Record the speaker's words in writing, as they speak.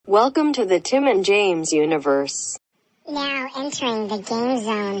Welcome to the Tim and James universe. Now entering the game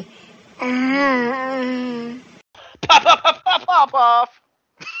zone. Pop, pop, pop, pop, pop off.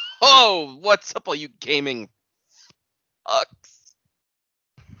 Oh, what's up, all you gaming fucks?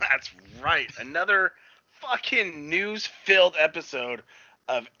 That's right. Another fucking news-filled episode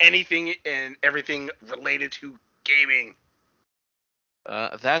of anything and everything related to gaming.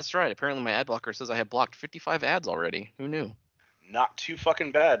 That's right. Apparently my ad blocker says I have blocked 55 ads already. Who knew? Not too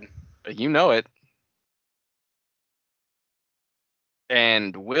fucking bad. You know it.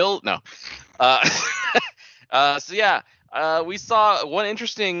 And Will, no. We saw one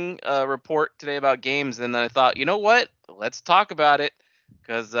interesting report today about games, and then I thought, you know what? Let's talk about it,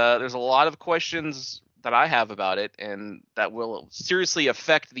 because there's a lot of questions that I have about it, and that will seriously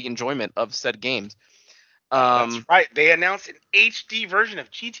affect the enjoyment of said games. That's right. They announced an HD version of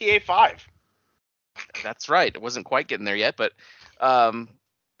GTA 5. That's right. It wasn't quite getting there yet, but like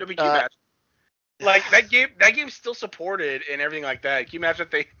that game's still supported and everything like that. Can you imagine if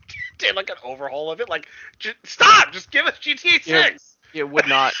they did like an overhaul of it? Like, just give us GTA 6. It would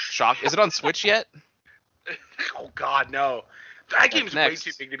not shock. Is it on Switch yet? Oh God, no. That game's way next.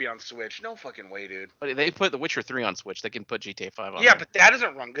 too big to be on Switch. No fucking way, dude. But they put The Witcher 3 on Switch. They can put GTA 5 on. Yeah, there. but that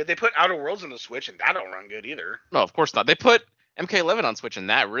doesn't run good. They put Outer Worlds on the Switch, and that don't run good either. No, of course not. They put MK11 on Switch, and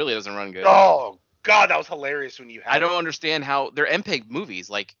that really doesn't run good. Oh God, that was hilarious when you had. I don't understand how they're MPEG movies.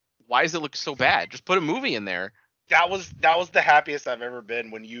 Like, why does it look so bad? Just put a movie in there. That was the happiest I've ever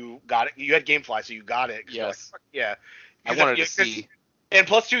been when you got it. You had GameFly, so you got it. Yes. Like, yeah. I wanted to see. And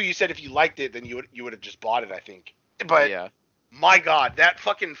plus two, you said if you liked it, then you would have just bought it, I think. But Yeah. my God, that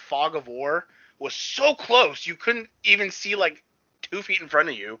fucking Fog of War was so close. You couldn't even see like 2 feet in front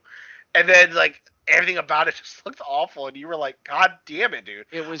of you. And then like everything about it just looked awful. And you were like, God damn it, dude.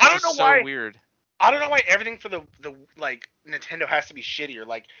 It was I don't just know so why. weird. I don't know why everything for the like Nintendo has to be shittier.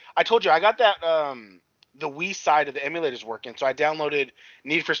 Like I told you, I got that the Wii side of the emulators working, so I downloaded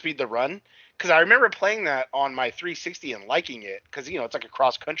Need for Speed: The Run because I remember playing that on my 360 and liking it because it's like a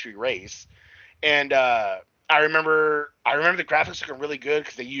cross country race, and I remember the graphics looking really good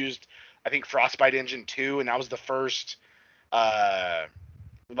because they used I think Frostbite Engine 2, and that was the first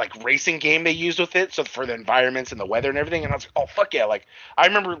like racing game they used with it, so for the environments and the weather and everything, and I was like, oh fuck yeah, like I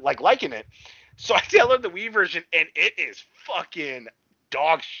remember like liking it. So I downloaded the Wii version, and it is fucking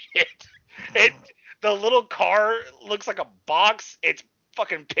dog shit. The little car looks like a box. It's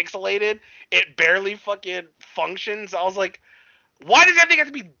fucking pixelated. It barely fucking functions. I was like, why does everything have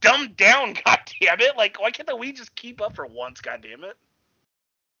to be dumbed down, god damn it? Like, why can't the Wii just keep up for once, god damn it?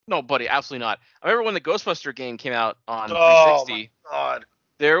 No, buddy, absolutely not. I remember when the Ghostbuster game came out on Oh 360. my god.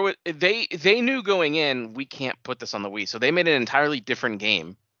 They knew going in, we can't put this on the Wii, so they made an entirely different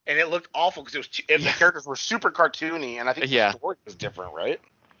game. And it looked awful because the characters were super cartoony, and I think the story was different, right?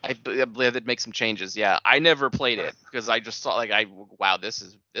 I believe they'd make some changes. Yeah, I never played it because I just saw wow, this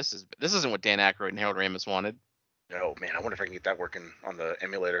isn't what Dan Aykroyd and Harold Ramis wanted. Oh man, I wonder if I can get that working on the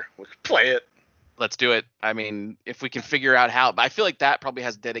emulator. We could play it. Let's do it. I mean, if we can figure out how, but I feel like that probably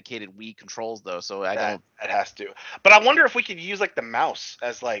has dedicated Wii controls though, so I don't. It has to. But I wonder if we could use like the mouse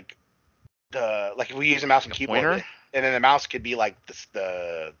as like if we use a mouse and keyboard, pointer? And then the mouse could be like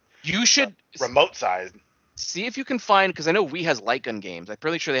the You should remote size. see if you can find, because I know Wii has light gun games. I'm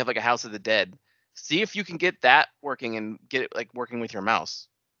pretty sure they have like a House of the Dead. See if you can get that working and get it like working with your mouse.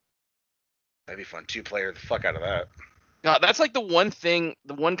 That'd be fun. 2-player the fuck out of that. No, that's like the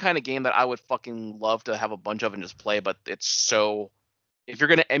one kind of game that I would fucking love to have a bunch of and just play, but it's so, if you're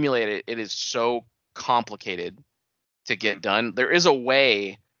gonna emulate it, it is so complicated to get done. There is a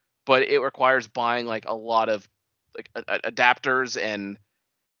way, but it requires buying like a lot of like adapters and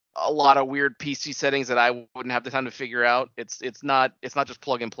a lot of weird PC settings that I wouldn't have the time to figure out. It's not just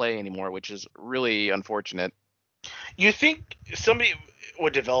plug and play anymore, which is really unfortunate. You think somebody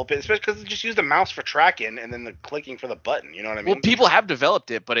would develop it, especially because they just use the mouse for tracking and then the clicking for the button. You know what I mean? Well, people have developed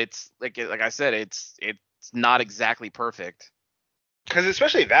it, but it's like I said, it's not exactly perfect. Because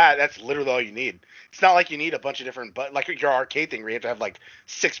especially that's literally all you need. It's not like you need a bunch of different buttons, like your arcade thing where you have to have like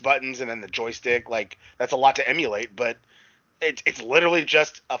 6 buttons and then the joystick. Like that's a lot to emulate, but it's literally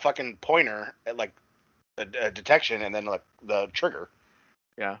just a fucking pointer at like a detection and then like the trigger.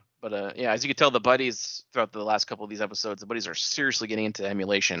 Yeah, but as you can tell, the buddies throughout the last couple of these episodes, the buddies are seriously getting into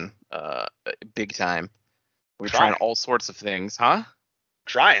emulation, big time. We're trying all sorts of things, huh?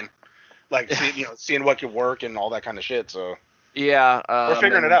 Trying, like seeing what could work and all that kind of shit. So yeah, we're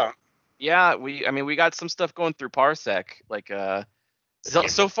figuring it out. Yeah, we got some stuff going through Parsec. Like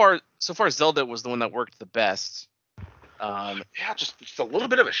so far Zelda was the one that worked the best. Yeah, just a little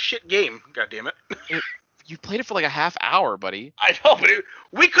bit of a shit game. God damn it. You played it for like a half hour, buddy. I know, but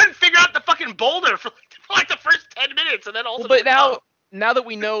we couldn't figure out the fucking boulder for like the first 10 minutes, and then also. Well, but now that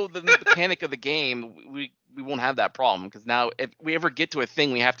we know the mechanic of the game, we won't have that problem, because now if we ever get to a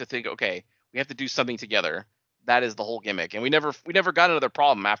thing, we have to think, okay, we have to do something together. That is the whole gimmick, and we never got another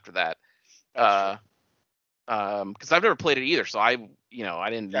problem after that. Because I've never played it either, so I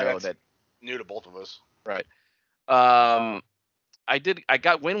didn't know that. New to both of us. Right. I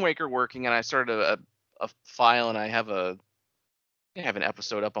got Wind Waker working, and I started a file, and I have an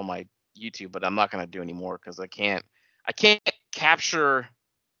episode up on my YouTube, but I'm not gonna do any more because I can't capture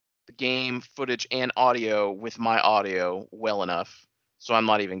the game footage and audio with my audio well enough, so I'm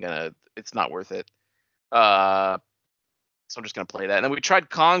not even gonna. It's not worth it. So I'm just gonna play that. And then we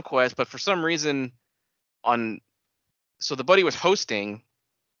tried Conquest, but for some reason so the buddy was hosting,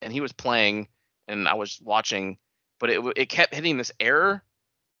 and he was playing, and I was watching, but it kept hitting this error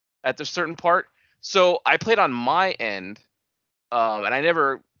at a certain part. So I played on my end,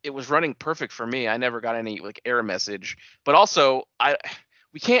 and it was running perfect for me. I never got any like error message. But also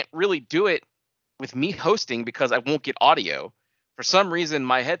we can't really do it with me hosting because I won't get audio. For some reason,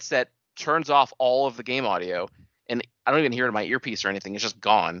 my headset turns off all of the game audio, and I don't even hear it in my earpiece or anything. It's just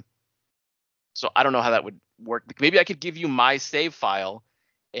gone. So I don't know how that would work. Maybe I could give you my save file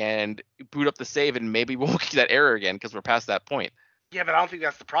and boot up the save, and maybe we won't get that error again because we're past that point. Yeah, but I don't think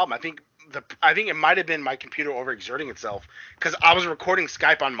that's the problem. I think it might have been my computer overexerting itself because I was recording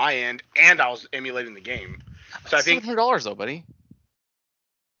Skype on my end and I was emulating the game. So I think $700 though, buddy.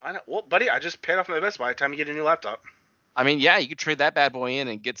 I know. Well, buddy, I just paid off my Best Buy. Time to get a new laptop. I mean, yeah, you could trade that bad boy in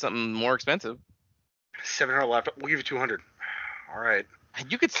and get something more expensive. $700 laptop. We'll give you $200. All right.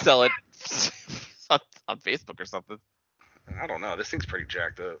 You could sell it on Facebook or something. I don't know. This thing's pretty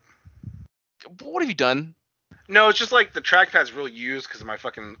jacked up. What have you done? No, it's just like the trackpad's real used because of my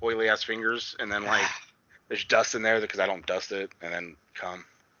fucking oily ass fingers, and then like there's dust in there because I don't dust it, and then cum.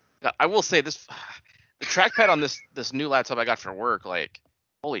 I will say the trackpad on this new laptop I got for work, like,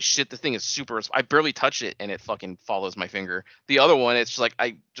 holy shit, this thing is super. I barely touch it and it fucking follows my finger. The other one, it's just like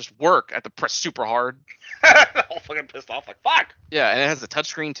I just work. I have to press super hard. All fucking pissed off, like fuck. Yeah, and it has a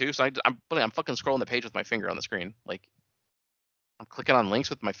touchscreen too, so I'm fucking scrolling the page with my finger on the screen. Like, I'm clicking on links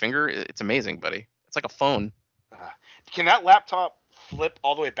with my finger. It's amazing, buddy. It's like a phone. Can that laptop flip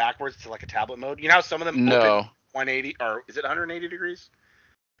all the way backwards to like a tablet mode? You know how some of them open 180, or is it 180 degrees?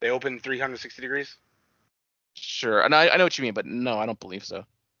 They open 360 degrees? Sure. And I know what you mean, but no, I don't believe so.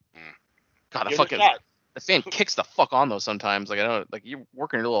 God, the fan kicks the fuck on those sometimes. Like, I don't, like, you're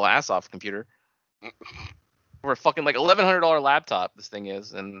working your little ass off, computer. For a fucking like $1,100 laptop, this thing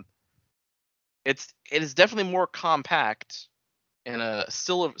is, and it is definitely more compact in a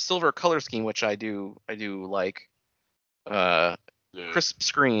silver color scheme, which I do like. Crisp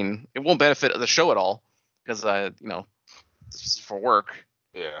screen. It won't benefit the show at all because it's for work.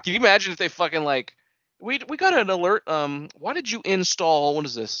 Yeah. Can you imagine if they fucking like we got an alert? Why did you install, what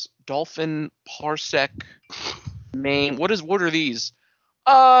is this? Dolphin Parsec main. What are these?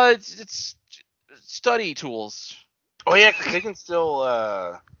 It's study tools. Oh yeah, 'cause they can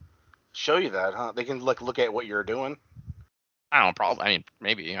still show you that, huh? They can look at what you're doing. I don't know. I mean,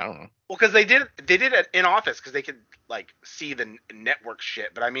 maybe. I don't know. Well, because they did it in office because they could like see the network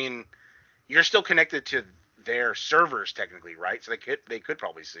shit. But I mean, you're still connected to their servers technically, right? So they could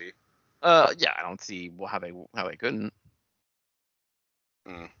probably see. Yeah, I don't see how they couldn't.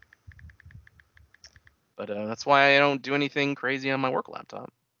 But that's why I don't do anything crazy on my work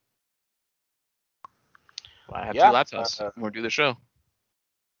laptop. I have two laptops when we do the show.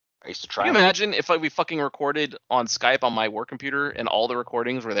 I used to try. Can you imagine if we fucking recorded on Skype on my work computer and all the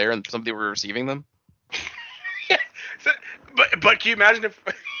recordings were there and somebody were receiving them? Yeah. But can you imagine if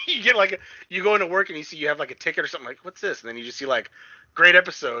you get you go into work and you have like a ticket or something, like, what's this? And then you just see like, great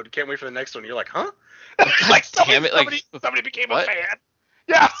episode, can't wait for the next one. You're like, huh? Like somebody became what? a fan.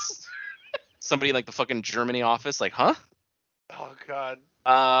 Yes. Somebody in like the fucking Germany office, like, huh? Oh god.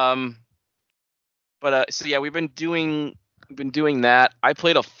 But so yeah, we've been doing that. I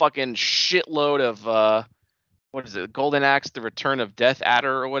played a fucking shitload of what is it? Golden Axe: The Return of Death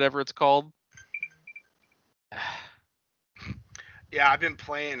Adder or whatever it's called. Yeah, I've been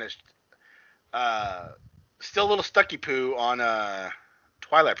playing still a little stucky poo on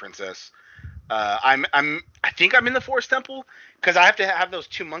Twilight Princess. I think I'm in the Forest Temple because I have to have those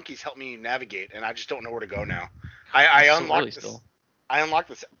two monkeys help me navigate, and I just don't know where to go now. I unlocked this. I unlocked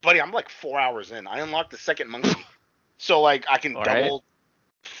this, buddy. I'm like 4 hours in. I unlocked the second monkey, so like I can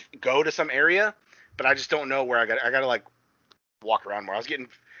go to some area, but I just don't know where I gotta like walk around more. I was getting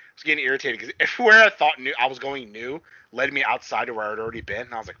irritated because everywhere I thought I was going new led me outside of where I'd already been,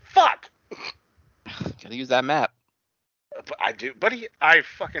 and I was like, fuck. Gotta use that map. But I do, buddy. I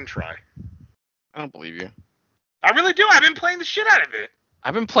fucking try. I don't believe you. I really do. I've been playing the shit out of it.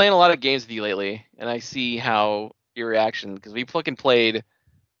 I've been playing a lot of games with you lately, and I see how your reaction, because we fucking played.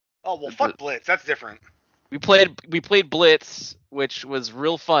 Oh well, fuck Blitz. That's different. We played Blitz, which was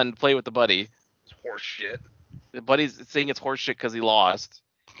real fun to play with the buddy. It's horse shit. The buddy's saying it's horseshit because he lost,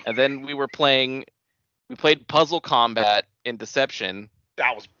 and then we played Puzzle Combat in Deception.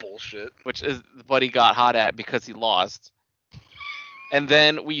 That was bullshit. Which is the buddy got hot at because he lost. And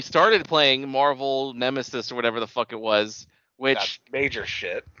then we started playing Marvel Nemesis or whatever the fuck it was, which That's major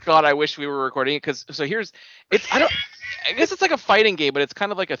shit. God, I wish we were recording it because I guess it's like a fighting game, but it's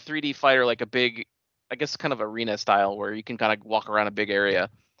kind of like a 3D fighter, like a big, I guess kind of arena style where you can kind of walk around a big area.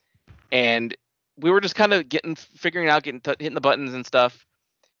 And we were just kind of hitting the buttons and stuff.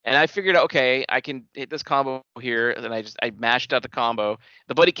 And I figured, okay, I can hit this combo here, and I mashed out the combo.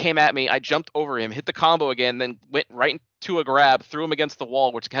 The buddy came at me, I jumped over him, hit the combo again, then went right into a grab, threw him against the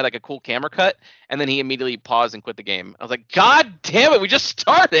wall, which had like a cool camera cut, and then he immediately paused and quit the game. I was like, God damn it, we just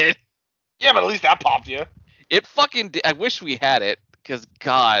started! Yeah, but at least that popped you. It fucking did. I wish we had it, because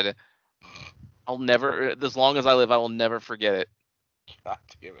God, I'll never, as long as I live, I will never forget it. God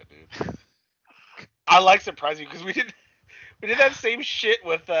damn it, dude. I like surprising because we did that same shit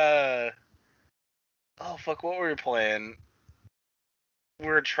with oh fuck, what were we playing? We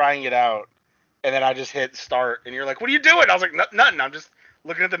were trying it out, and then I just hit start, and you're like, "What are you doing?" I was like, "Nothing. I'm just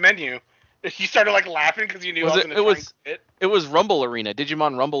looking at the menu." You started like laughing because you knew I was gonna try and quit. It was Rumble Arena,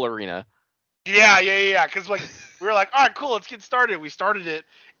 Digimon Rumble Arena. Yeah. Because like we were like, "All right, cool, let's get started." We started it,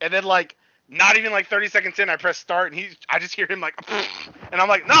 and then like not even like 30 seconds in, I press start, and I just hear him like, and I'm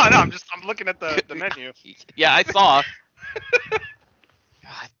like, "No, I'm looking at the menu." Yeah, I saw.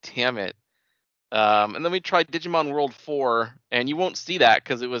 God damn it. And then we tried Digimon World 4, and you won't see that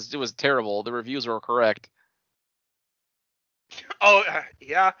because it was terrible. The reviews were correct. Oh,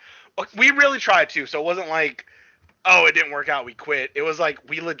 yeah. We really tried to, so it wasn't like, oh, it didn't work out, we quit. It was like,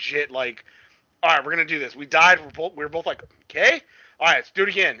 we legit, like, all right, we're going to do this. We died, we were both like, okay, all right, let's do it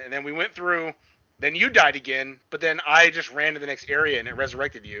again. And then we went through, then you died again, but then I just ran to the next area, and it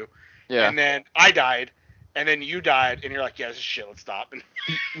resurrected you. Yeah. And then I died. And then you died, and you're like, "Yeah, this is shit. Let's stop."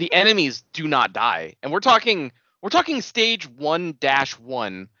 The enemies do not die, and we're talking stage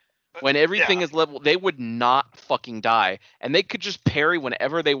 1-1, when everything is level. They would not fucking die, and they could just parry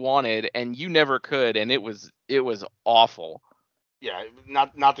whenever they wanted, and you never could, and it was awful. Yeah,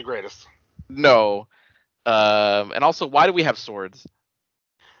 not the greatest. No, and also, why do we have swords?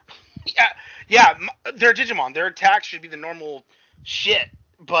 Yeah, they're Digimon. Their attacks should be the normal shit.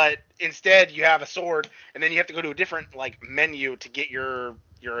 But instead, you have a sword, and then you have to go to a different like menu to get your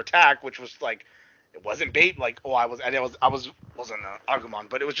attack, which was like, it wasn't bait. Like, I wasn't Agumon,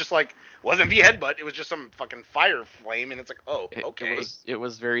 but it was just like, wasn't V headbutt. It was just some fucking fire flame, and it's like, oh, okay. It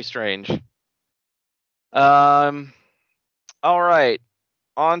was very strange. All right,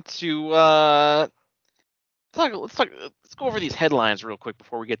 on to let's go over these headlines real quick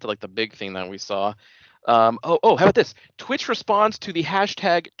before we get to like the big thing that we saw. How about this? Twitch responds to the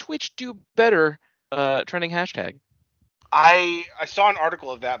hashtag #TwitchDoBetter trending hashtag. I saw an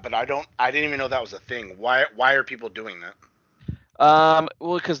article of that, but I didn't even know that was a thing. Why are people doing that?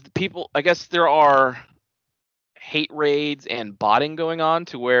 Well, because I guess there are hate raids and botting going on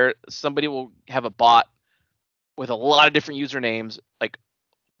to where somebody will have a bot with a lot of different usernames, like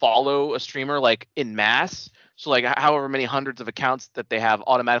follow a streamer like in mass. So like however many hundreds of accounts that they have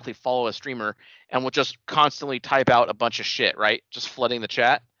automatically follow a streamer and will just constantly type out a bunch of shit, right? Just flooding the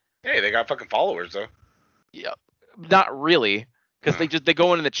chat. Hey, they got fucking followers though. Yeah, not really, because they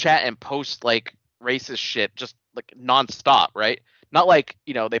go into the chat and post like racist shit just like nonstop, right? Not like,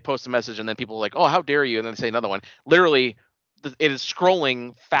 they post a message and then people are like, oh, how dare you, and then say another one. Literally, it is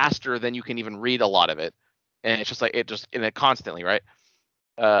scrolling faster than you can even read a lot of it, and it's just like it constantly, right?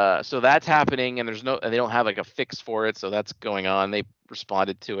 So that's happening, and they don't have like a fix for it, so that's going on. They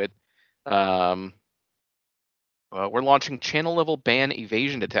responded to it. We're launching channel level ban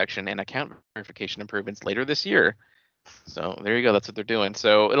evasion detection and account verification improvements later this year. So there you go. That's what they're doing.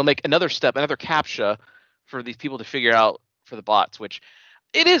 So it'll make another CAPTCHA for these people to figure out for the bots, which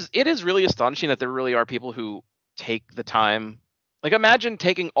it is really astonishing that there really are people who take the time. Like, imagine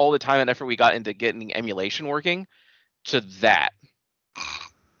taking all the time and effort we got into getting emulation working to that.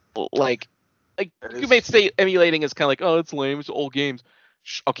 Like you may say emulating is kind of like, oh, it's lame, it's old games.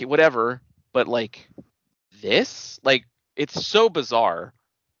 Okay, whatever. But like this, like, it's so bizarre.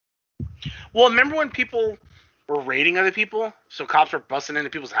 Well, remember when people were raiding other people? So cops were busting into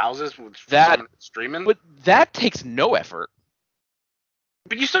people's houses with that streaming? But that takes no effort.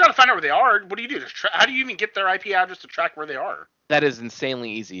 But you still got to find out where they are. What do you do? How do you even get their IP address to track where they are? That is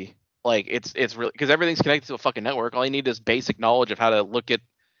insanely easy. Like it's really because everything's connected to a fucking network. All you need is basic knowledge of how to look at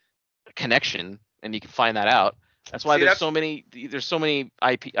a connection, and you can find that out. That's why there's so many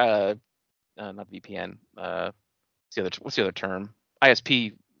IP not VPN. What's the other term?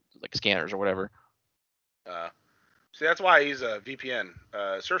 ISP like scanners or whatever. See, that's why I use a VPN.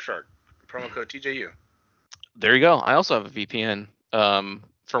 Surfshark, promo code TJU. There you go. I also have a VPN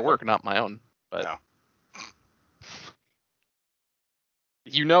for work, not my own. But no.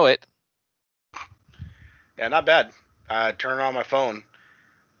 You know it. Yeah, not bad. Turn it on my phone.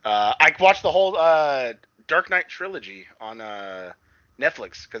 I watched the whole Dark Knight trilogy on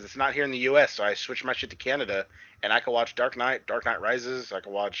Netflix because it's not here in the U.S. So I switched my shit to Canada, and I could watch Dark Knight, Dark Knight Rises. I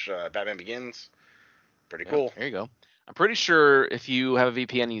could watch Batman Begins. Pretty cool. There you go. I'm pretty sure if you have a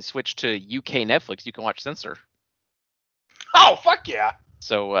VPN and you switch to UK Netflix, you can watch Censor. Oh, fuck yeah.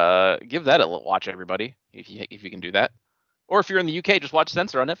 So give that a little watch, everybody, if you can do that. Or if you're in the UK, just watch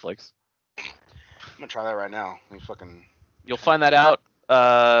Censor on Netflix. I'm gonna try that right now. You'll find that out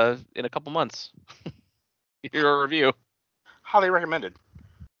in a couple months. Hear a review. Highly recommended.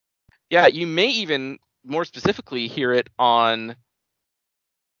 Yeah, you may even more specifically hear it on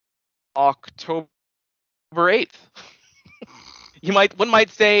October 8th. One might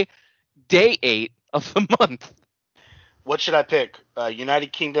say day 8 of the month. What should I pick?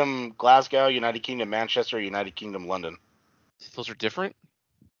 United Kingdom Glasgow, United Kingdom Manchester, United Kingdom London? Those are different?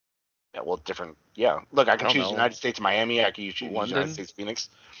 Yeah, well, different. Yeah. Look, I can choose United States Miami. I can choose United States Phoenix.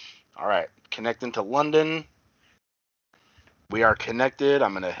 All right. Connecting to London. We are connected.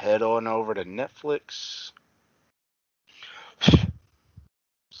 I'm going to head on over to Netflix.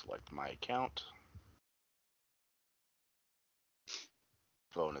 Select my account.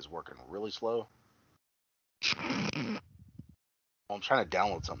 Phone is working really slow. Well, I'm trying to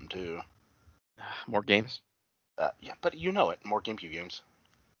download something too. More games? Yeah, but you know it. More GameCube games.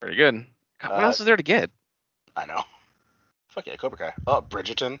 Very good. God, what else is there to get? I know. Fuck yeah, Cobra Kai. Oh,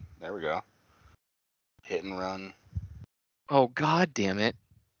 Bridgerton. There we go. Hit and Run. Oh, god damn it.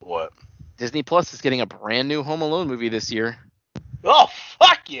 What? Disney Plus is getting a brand new Home Alone movie this year. Oh,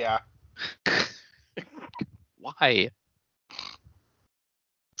 fuck yeah. Why?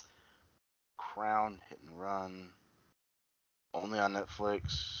 Crown, Hit and Run. Only on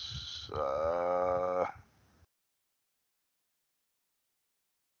Netflix.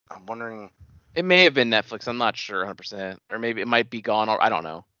 I'm wondering. It may have been Netflix. I'm not sure 100%. Or maybe it might be gone. Or I don't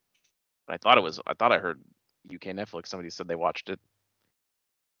know. But I thought I heard UK Netflix. Somebody said they watched it.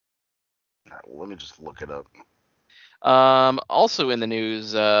 All right, well, let me just look it up. Also in the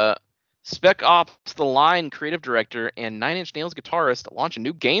news, Spec Ops The Line creative director and Nine Inch Nails guitarist launch a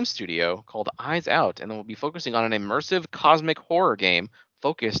new game studio called Eyes Out, and they will be focusing on an immersive cosmic horror game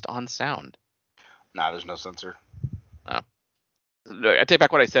focused on sound. Nah, there's no censor. Oh. I take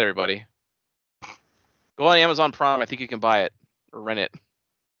back what I said, everybody. Go on Amazon Prime. I think you can buy it or rent it.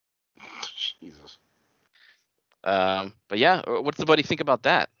 Jesus. But yeah, what's the buddy think about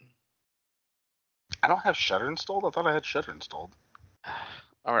that? I don't have Shudder installed. I thought I had Shudder installed.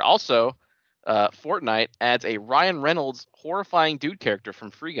 All right. Also, Fortnite adds a Ryan Reynolds horrifying dude character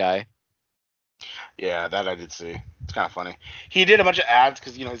from Free Guy. Yeah, that I did see. It's kind of funny. He did a bunch of ads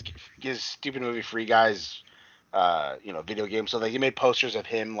because his stupid movie Free Guy's, video game. So he made posters of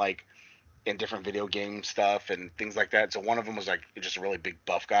him like in different video game stuff and things like that. So one of them was like just a really big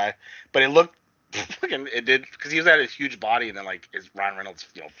buff guy, but it looked fucking. It did because he was at his huge body and then like his Ryan Reynolds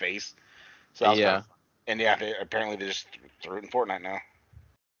face. So yeah, apparently they just threw it in Fortnite now.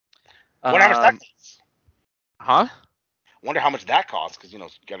 Wonder how much that costs. Huh? Wonder how much that costs because you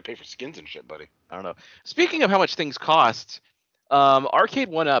got to pay for skins and shit, buddy. I don't know. Speaking of how much things cost, Arcade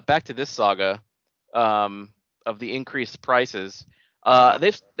 1UP, back to this saga of the increased prices.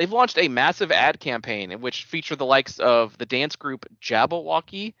 They've launched a massive ad campaign in which feature the likes of the dance group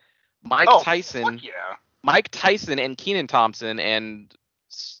Jabberwocky, Mike Tyson and Kenan Thompson and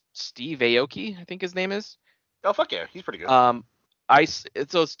Steve Aoki, I think his name is. Oh fuck yeah, he's pretty good. So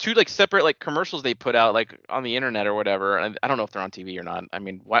it's two like separate like commercials they put out like on the internet or whatever. And I don't know if they're on TV or not. I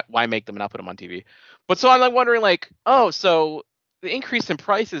mean, why make them and not put them on TV? But so I'm like wondering like, so the increase in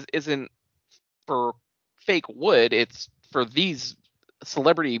prices isn't for fake wood, it's for these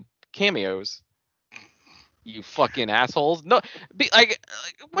celebrity cameos. You fucking assholes. No,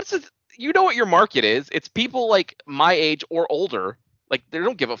 what's this? You know what your market is? It's people like my age or older. Like they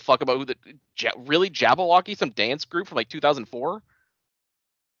don't give a fuck about who really Jabberwocky, some dance group from like 2004.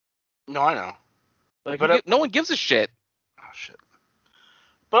 No, I know. No one gives a shit. Oh shit.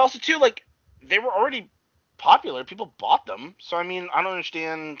 But also too, like they were already popular. People bought them. So I mean, I don't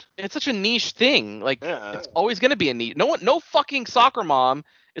understand. It's such a niche thing. Like Yeah. it's always gonna be a niche. No fucking soccer mom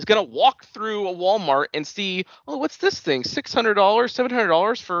is gonna walk through a Walmart and see, oh, what's this thing? $600,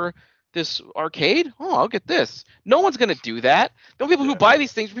 $700 for this arcade? Oh, I'll get this. No one's gonna do that. The only people who buy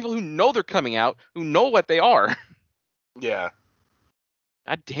these things are people who know they're coming out, who know what they are. Yeah.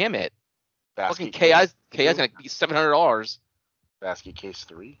 God damn it. Basket Fucking case KI's gonna be $700. Basket case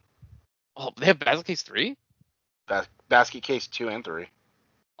 3. Oh, they have Basket Case 3 Basket case 2 and 3.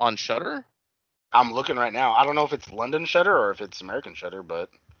 on Shudder? I'm looking right now. I don't know if it's London Shutter or if it's American Shutter, but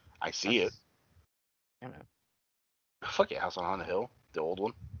I see it. Damn it. Fuck yeah, House on Haunted Hill, the old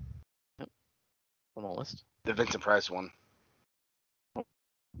one, On the list. the Vincent Price one.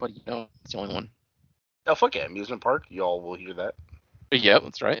 But it's the only one. Oh fuck yeah, Amusement Park. Y'all will hear that. Yeah,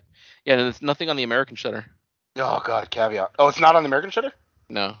 that's right. Yeah, there's nothing on the American Shutter. Oh god, caveat. Oh, it's not on the American Shutter.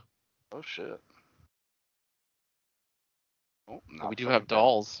 No. Oh shit. Oh, But we do have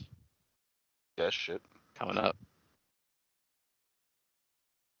Dolls Yeah, shit. coming up.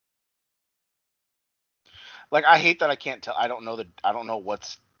 Like I hate that I can't tell. I don't know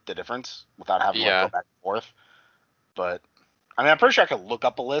what's the difference without having to like, go back and forth. But I mean, I'm pretty sure I could look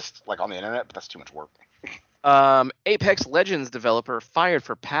up a list like on the internet, but that's too much work. Apex Legends developer fired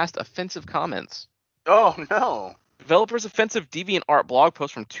for past offensive comments. Oh no. Developer's offensive DeviantArt blog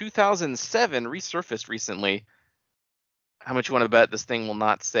post from 2007 resurfaced recently. How much you want to bet this thing will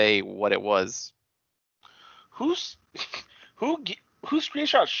not say what it was? Who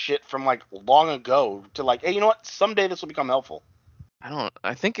screenshots shit from like long ago to like, hey, you know what? Someday this will become helpful.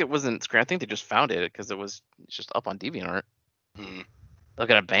 I think it wasn't screen. I think they just found it because it's just up on DeviantArt. Hmm.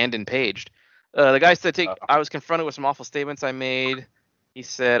 Like an abandoned page. The guy said, I was confronted with some awful statements I made. He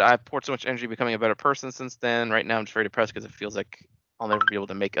said, I've poured so much energy becoming a better person since then. Right now, I'm just very depressed because it feels like I'll never be able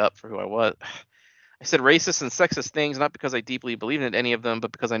to make up for who I was. I said racist and sexist things, not because I deeply believed in any of them,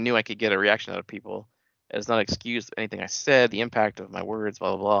 but because I knew I could get a reaction out of people. It does not excuse anything I said, the impact of my words,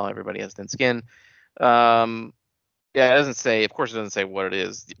 blah, blah, blah. Everybody has thin skin. Yeah, it doesn't say, of course it doesn't say what it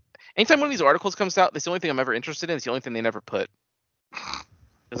is. Anytime one of these articles comes out, that's the only thing I'm ever interested in. It's the only thing they never put.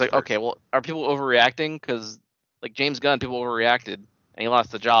 It's like, okay, well, are people overreacting? Because, like, James Gunn, people overreacted, and he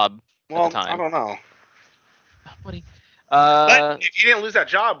lost the job at the time. I don't know. Buddy. But if he didn't lose that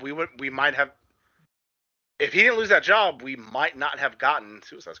job, we might have. If he didn't lose that job, we might not have gotten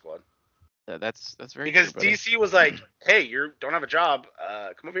Suicide Squad. That's very because true, DC was like, hey, you don't have a job,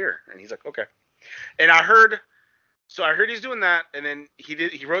 come over here, and he's like, okay. And I heard he's doing that, and then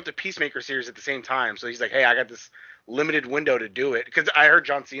he wrote the Peacemaker series at the same time, so he's like, hey, I got this limited window to do it, because I heard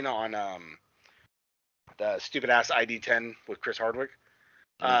John Cena on the stupid ass ID10 with Chris Hardwick,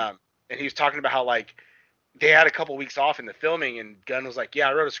 and he was talking about how like they had a couple weeks off in the filming, and Gunn was like, yeah,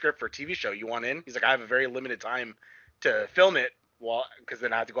 I wrote a script for a TV show, you want in? He's like, I have a very limited time to film it, well, because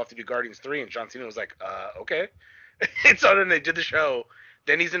then I have to go off to do Guardians 3, and John Cena was like, okay. And so then they did the show,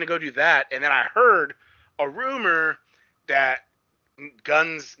 then he's going to go do that, and then I heard a rumor that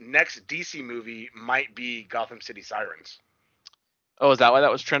Gunn's next DC movie might be Gotham City Sirens. Oh, is that why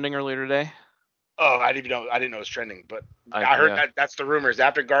that was trending earlier today? Oh, I didn't know it was trending, but I heard that's the rumors.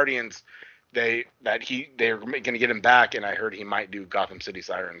 After Guardians, they're going to get him back, and I heard he might do Gotham City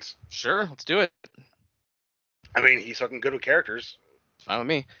Sirens. Sure, let's do it. I mean, he's fucking good with characters. Fine with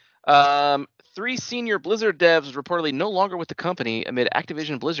me. 3 senior Blizzard devs reportedly no longer with the company amid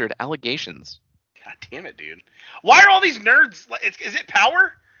Activision Blizzard allegations. God damn it, dude. Why are all these nerds? Is it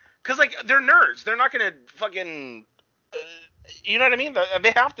power? Because, like, they're nerds. They're not going to fucking... you know what I mean?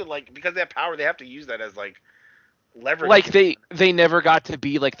 They have to, like, because they have power, they have to use that as, like, leverage. Like, they never got to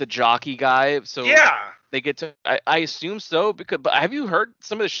be, like, the jockey guy, so... Yeah. They get to... I assume so, but have you heard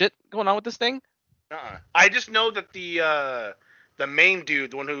some of the shit going on with this thing? I just know that the main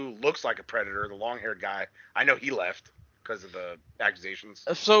dude, the one who looks like a predator, the long-haired guy, I know he left because of the accusations.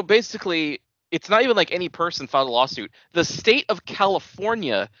 So basically, it's not even like any person filed a lawsuit. The state of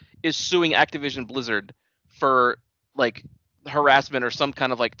California is suing Activision Blizzard for like harassment or some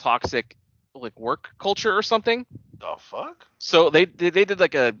kind of like toxic like work culture or something. The fuck? So they did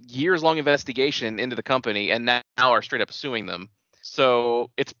like a years-long investigation into the company and now are straight up suing them.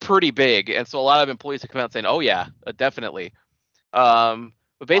 So it's pretty big, and so a lot of employees have come out saying, "Oh yeah, definitely." But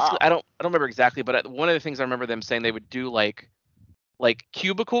basically, wow. I don't remember exactly, but one of the things I remember them saying they would do like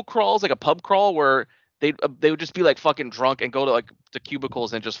cubicle crawls, like a pub crawl, where they would just be like fucking drunk and go to like the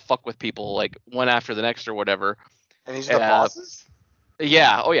cubicles and just fuck with people like one after the next or whatever. And these are the bosses?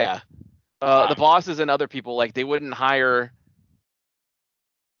 Yeah. Oh yeah. The bosses and other people, like they wouldn't hire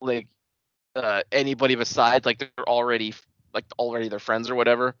like anybody besides like they're already their friends or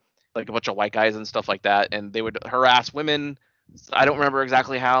whatever. like a bunch of white guys and stuff like that, and they would harass women. I don't remember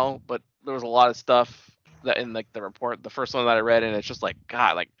exactly how, but there was a lot of stuff that in like the report, the first one that I read, and it's just like,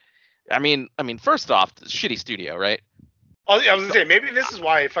 God, like, I mean, first off, shitty studio, right? Oh, I was gonna say maybe this is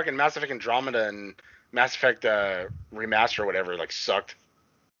why fucking Mass Effect Andromeda and Mass Effect Remaster or whatever like sucked.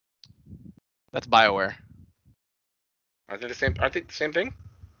 That's BioWare. Aren't they the same? Aren't they the same thing?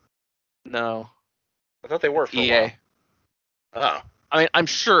 No, I thought they were for EA. a while. Oh. I mean, I'm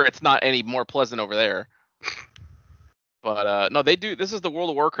sure it's not any more pleasant over there. But no, they do. This is the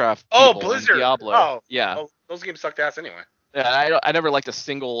World of Warcraft. Oh, people and Blizzard. Diablo. Oh, yeah. Oh, those games sucked ass anyway. Yeah, I never liked a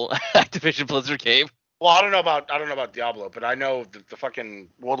single Activision Blizzard game. Well, I don't know about Diablo, but I know the fucking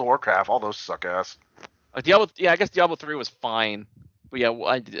World of Warcraft. All those suck ass. Diablo. Yeah, I guess Diablo 3 was fine. But yeah,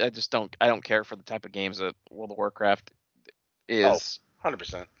 I just don't care for the type of games that World of Warcraft is.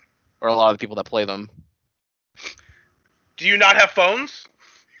 100%. Or a lot of the people that play them. Do you not have phones?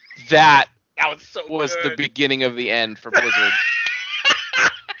 That was so was good. the beginning of the end for Blizzard.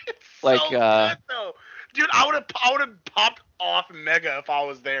 Like, so good, though. Dude, I would have popped off Mega if I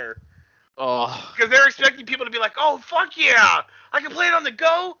was there. Oh, Because they're expecting people to be like, "Oh, fuck yeah, I can play it on the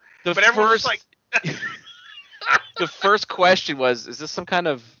go." But everyone's like, the first question was, "Is this some kind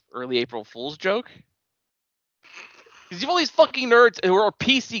of early April Fool's joke?" Because you have all these fucking nerds who are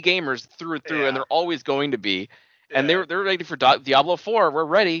PC gamers through and through, and they're always going to be. And they're ready for Diablo 4. We're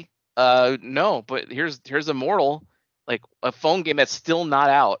ready. No, but here's Immortal, like a phone game that's still not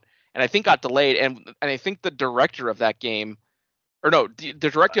out, and I think got delayed. And I think the director of that game, or no, the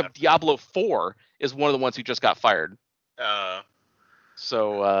director of Diablo 4 is one of the ones who just got fired.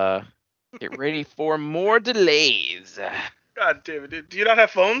 So get ready for more delays. God damn it, dude. Do you not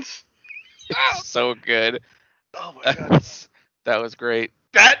have phones? It's so good. Oh my god. That was great.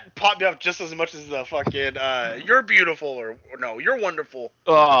 That popped me up just as much as the fucking "You're beautiful" or no, "You're wonderful."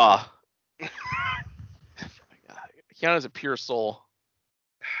 Oh. Keanu's a pure soul.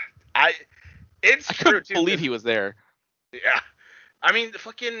 It's I true couldn't too. believe he was there. Yeah, I mean, the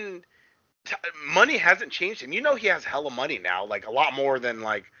fucking money hasn't changed him. You know, he has hella money now, like a lot more than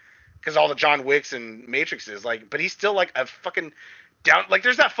like, because all the John Wicks and Matrixes, like, but he's still like a fucking down. Like,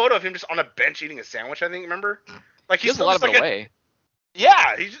 there's that photo of him just on a bench eating a sandwich. I think, remember? Like, He gives a lot of it away.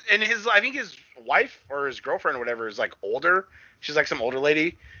 Yeah, and I think his wife or his girlfriend or whatever is like older. She's like some older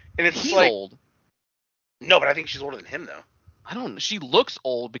lady, and it's He's like old. No, but I think she's older than him though. I don't know. She looks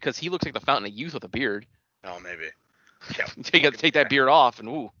old because he looks like the fountain of youth with a beard. Oh, maybe. Yeah, take that beard off and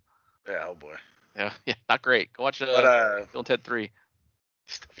ooh. Yeah, oh boy. Yeah, not great. Go watch Bill and Ted 3.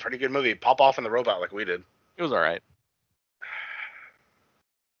 Pretty good movie. Pop off in the robot like we did. It was all right.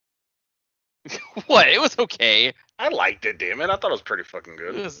 What? It was okay. I liked it, damn it. I thought it was pretty fucking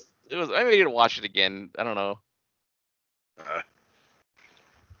good. It was. I may need to watch it again. I don't know.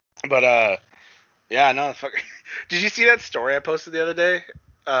 Yeah, no. Did you see that story I posted the other day?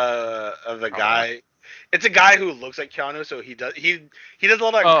 Of the guy. It's a guy who looks like Keanu, so he does a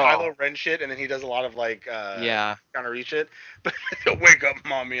lot of Kylo Ren shit, and then he does a lot of like Keanu shit. But wake up,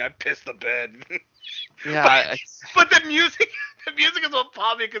 mommy! I pissed the bed. Yeah. But the music is what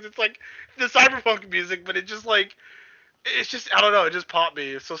popped me because it's like the cyberpunk music, but it's just I don't know, it just popped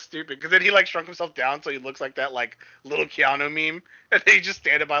me. It's so stupid because then he like shrunk himself down so he looks like that like little Keanu meme, and then he just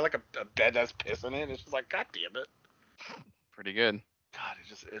standing by like a bed that's piss in it. And it's just like, god damn it. Pretty good. God,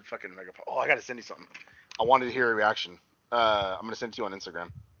 it fucking mega. Oh, I gotta send you something. I wanted to hear a reaction. I'm gonna send it to you on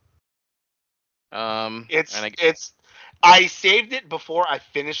Instagram. I saved it before I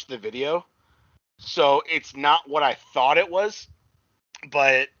finished the video, so it's not what I thought it was,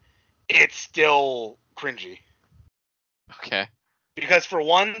 but it's still cringy. Okay. Because for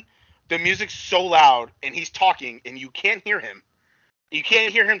one, the music's so loud and he's talking and you can't hear him. You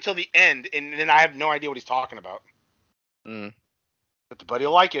can't hear him till the end, and then I have no idea what he's talking about. But the buddy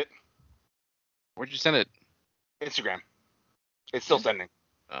will like it. Where'd you send it? Instagram. It's still sending.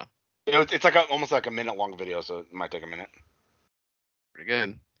 Oh. It's like almost like a minute long video, so it might take a minute. Pretty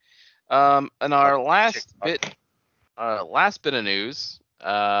good. And our last bit of news.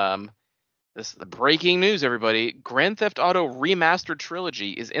 This is the breaking news, everybody. Grand Theft Auto Remastered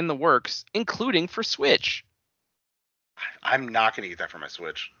Trilogy is in the works, including for Switch. I'm not gonna get that for my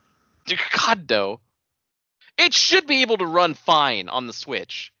Switch. God, no. It should be able to run fine on the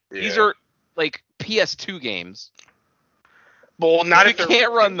Switch. Yeah. These are like PS2 games. Well, not if you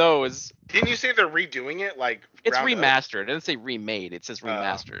can't run those. Didn't you say they're redoing it? Like it's remastered. It doesn't say remade. It says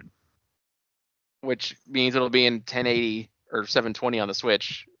remastered, which means it'll be in 1080 or 720 on the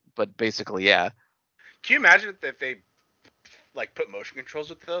Switch. But basically, yeah. Can you imagine if they like put motion controls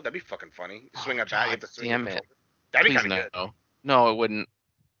with it though? That'd be fucking funny. Swing a bat, you have to swing. Damn it! That'd be kind of good. No, it wouldn't.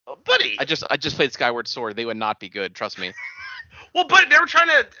 Oh, buddy. I just played Skyward Sword. They would not be good. Trust me. Well, but they were trying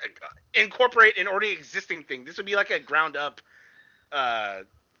to incorporate an already existing thing. This would be like a ground up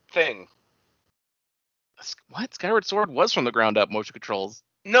thing. What? Skyward Sword was from the ground up motion controls.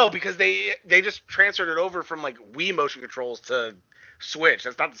 No, because they just transferred it over from like Wii motion controls to Switch.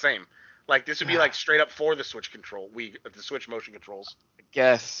 That's not the same. Like this would be like straight up for the Switch control. The Switch motion controls. I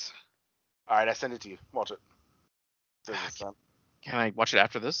guess. All right, I send it to you. Watch it. Can I watch it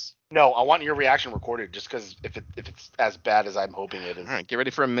after this? No, I want your reaction recorded, just because if it's as bad as I'm hoping it is. All right, get ready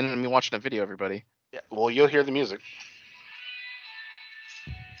for a minute of me watching a video, everybody. Yeah. Well, you'll hear the music.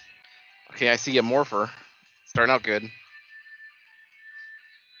 Okay, I see a Morpher. Starting out good.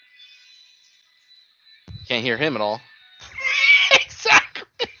 Can't hear him at all.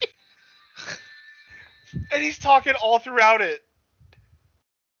 Exactly. And he's talking all throughout it.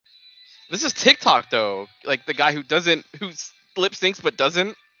 This is TikTok though. Like the guy who lip syncs but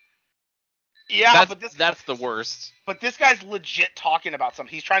doesn't. Yeah, that's the worst. But this guy's legit talking about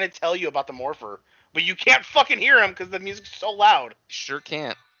something. He's trying to tell you about the Morpher, but you can't fucking hear him because the music's so loud. Sure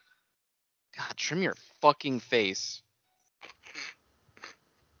can't. God, trim your fucking face.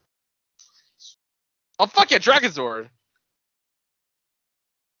 Oh fuck yeah, Dragonzord.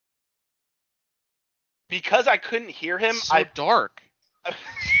 Because I couldn't hear him, so dark.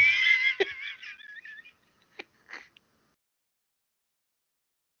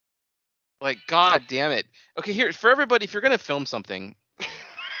 Like, god damn it. Okay, here, for everybody, if you're going to film something,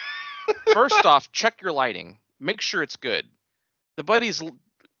 first off, check your lighting. Make sure it's good. The buddies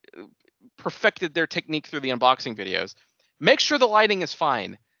perfected their technique through the unboxing videos. Make sure the lighting is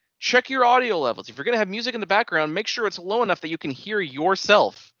fine. Check your audio levels. If you're going to have music in the background, make sure it's low enough that you can hear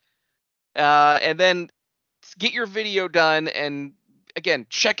yourself. And then get your video done and, again,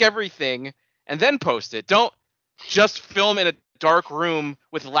 check everything and then post it. Don't just film in a dark room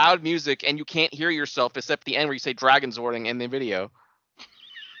with loud music and you can't hear yourself except the end where you say Dragonzording in the video.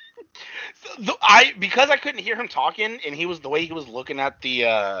 Because I couldn't hear him talking and he was the way he was looking at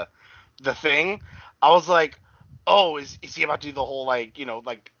the thing, I was like, oh, is he about to do the whole like, you know,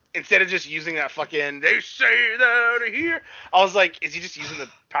 like instead of just using that fucking they say that here, I was like, is he just using the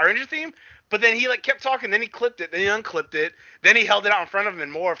Power Ranger theme? But then he like kept talking, then he clipped it, then he unclipped it, then he held it out in front of him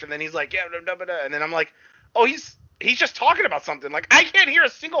and morphed, and then he's like, yeah, blah, blah, blah. And then I'm like, oh, he's just talking about something. Like, I can't hear a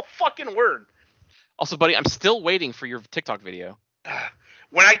single fucking word. Also, buddy, I'm still waiting for your TikTok video.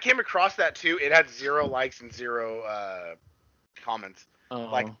 When I came across that, too, it had 0 likes and 0 comments. Oh.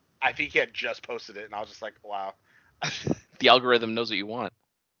 Like, I think he had just posted it, and I was just like, wow. The algorithm knows what you want.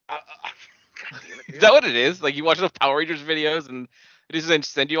 God damn it, dude. Is that what it is? Like, you watch enough Power Rangers videos, and it doesn't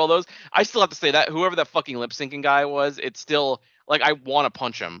send you all those? I still have to say that whoever that fucking lip-syncing guy was, it's still, like, I want to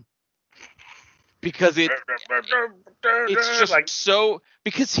punch him. Because it's just like so,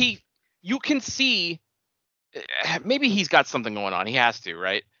 because you can see, maybe he's got something going on. He has to,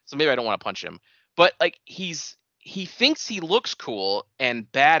 right? So maybe I don't want to punch him. But like he thinks he looks cool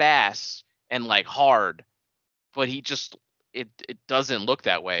and badass and like hard, but he just it doesn't look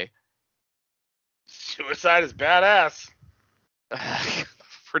that way. Suicide is badass.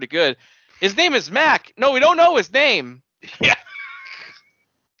 Pretty good. His name is Mac. No, we don't know his name. Yeah.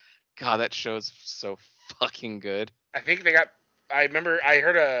 God, that show's so fucking good. I think I remember I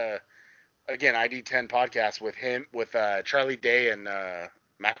heard again, ID10 podcast with Charlie Day and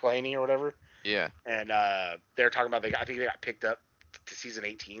McElhaney or whatever. Yeah. And they're talking about I think they got picked up to season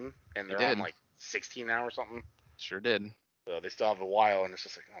 18 and they're on like 16 now or something. Sure did. So they still have a while and it's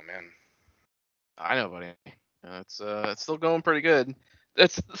just like, oh man. I know, buddy. It's still going pretty good.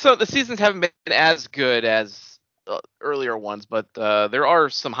 So the seasons haven't been as good as earlier ones, but there are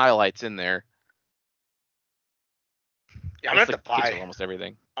some highlights in there. Yeah, I'm gonna have to buy almost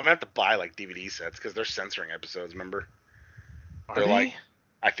everything. I'm gonna have to buy like DVD sets because they're censoring episodes. Remember? Are they? Like,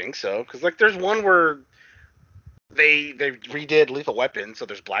 I think so. Because like, there's one where they redid Lethal Weapon, so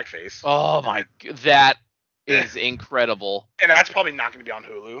there's blackface. Oh my, that is incredible. And that's probably not gonna be on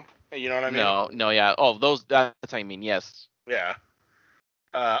Hulu. You know what I mean? No, yeah. Oh, that's how you mean. Yes. Yeah.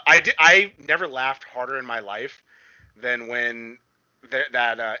 I never laughed harder in my life than when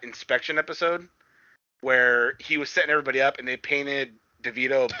that inspection episode where he was setting everybody up and they painted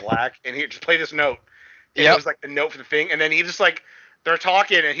DeVito black and he just played this note. And it was like the note for the thing. And then he just like, they're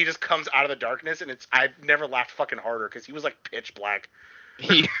talking and he just comes out of the darkness and I've never laughed fucking harder because he was like pitch black.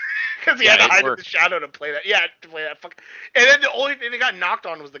 Because he had to hide in the shadow to play that. Yeah, to play that fuck. And then the only thing that got knocked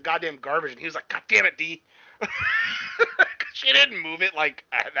on was the goddamn garbage and he was like, God damn it, D. She didn't move it like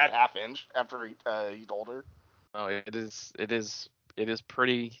that half inch after he told her. Oh, it is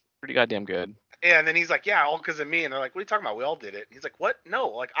pretty goddamn good. And then he's like, yeah, all because of me. And they're like, what are you talking about? We all did it. And he's like, what? No,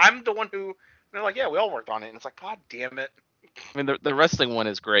 like I'm the one who. And they're like, yeah, we all worked on it. And it's like, God damn it. I mean, the wrestling one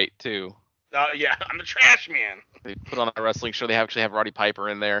is great too. Yeah, I'm the trash man. They put on a wrestling show. They actually have Roddy Piper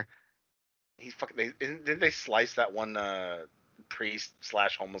in there. He's fucking. Didn't they slice that one priest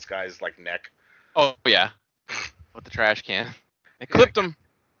 / homeless guy's like neck? Oh yeah, with the trash can. They clipped him.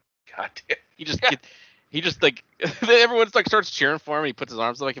 God damn. He just like everyone's like starts cheering for him. He puts his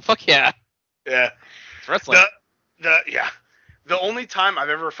arms up like, fuck yeah. Yeah. It's wrestling. The only time I've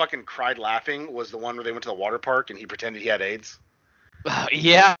ever fucking cried laughing was the one where they went to the water park and he pretended he had AIDS.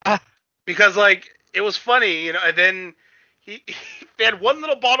 Yeah. Because like it was funny, you know, and then they had one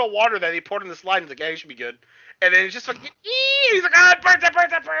little bottle of water that he poured in the slide and he's like, yeah, you should be good. And then it's just fucking he's like, ah, it burns,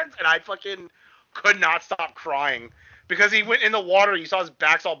 it burns. And I fucking could not stop crying. Because he went in the water, you saw his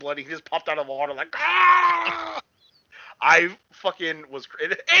back's all bloody, he just popped out of the water like, ah! I fucking was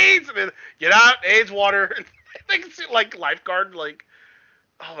AIDS, and then get out, AIDS water, and like lifeguard, like,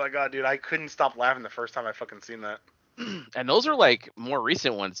 oh my god, dude, I couldn't stop laughing the first time I fucking seen that. And those are like more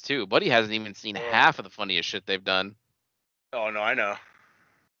recent ones too. Buddy hasn't even seen half of the funniest shit they've done. Oh no, I know.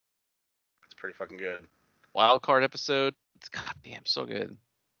 It's pretty fucking good. Wild card episode, it's goddamn so good.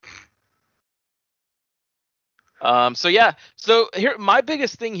 So yeah, so here my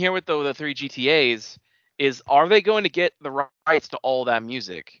biggest thing here with the 3 GTAs is, are they going to get the rights to all that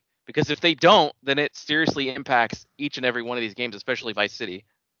music? Because if they don't, then it seriously impacts each and every one of these games, especially Vice City.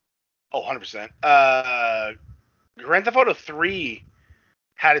 Oh, 100%. Grand Theft Auto 3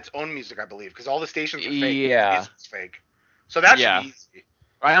 had its own music, I believe, because all the stations are fake. Yeah. It's fake. So that should be easy.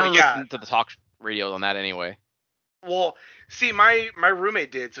 I don't listen to the talk radio on that anyway. Well, see, my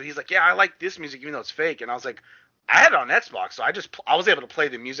roommate did, so he's like, yeah, I like this music even though it's fake, and I was like, I had it on Xbox, so I was able to play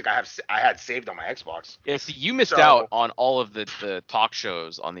the music I had saved on my Xbox. Yeah, see, you missed out on all of the talk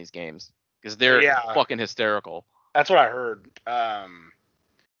shows on these games because they're fucking hysterical. That's what I heard.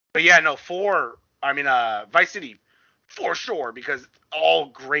 But yeah, no, Vice City, for sure, because all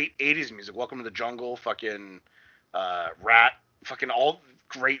great 80s music. Welcome to the Jungle, fucking Rat, fucking all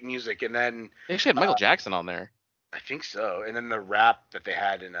great music, and then they actually had Michael Jackson on there. I think so, and then the rap that they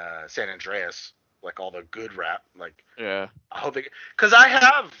had in San Andreas. Like all the good rap, like yeah. I hope because I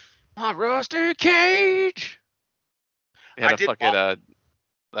have my rusty cage. They had that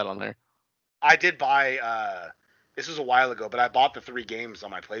on there. I did buy. This was a while ago, but I bought the 3 games on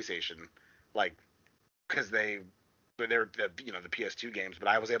my PlayStation, like because they're the PS2 games, but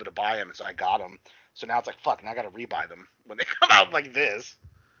I was able to buy them, and so I got them. So now it's like fuck, and I got to rebuy them when they come out like this.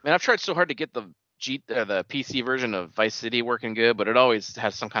 Man, I've tried so hard to get the PC version of Vice City working good, but it always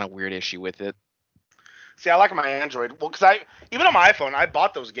has some kind of weird issue with it. See, I like my Android. Well, because even on my iPhone, I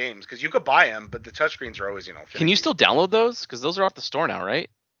bought those games because you could buy them, but the touchscreens are always, finicky. Can you still download those? Because those are off the store now, right?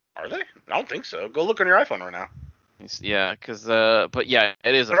 Are they? I don't think so. Go look on your iPhone right now. Yeah, because but yeah,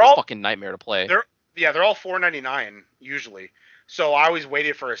 it is fucking nightmare to play. They're all $4.99 usually. So I always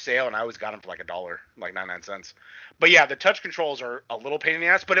waited for a sale, and I always got them for like $1, like 99 cents. But yeah, the touch controls are a little pain in the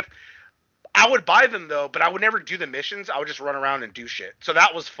ass. But if I would buy them though, but I would never do the missions. I would just run around and do shit. So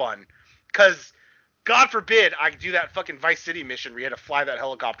that was fun, because God forbid I do that fucking Vice City mission where you had to fly that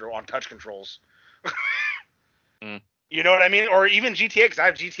helicopter on touch controls. You know what I mean? Or even GTA, because I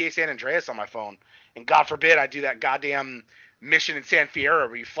have GTA San Andreas on my phone. And God forbid I do that goddamn mission in San Fierro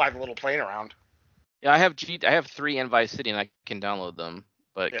where you fly the little plane around. Yeah, I have 3 and Vice City, and I can download them.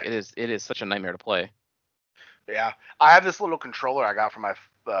 But it is such a nightmare to play. Yeah. I have this little controller I got from my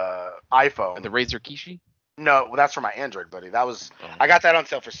iPhone. The Razer Kishi? No, well, that's for my Android, buddy. I got that on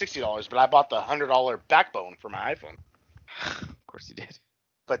sale for $60, but I bought the $100 backbone for my iPhone. Of course you did.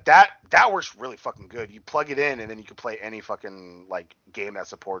 But that works really fucking good. You plug it in, and then you can play any fucking like game that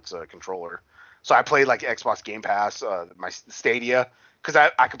supports a controller. So I played like Xbox Game Pass, my Stadia, because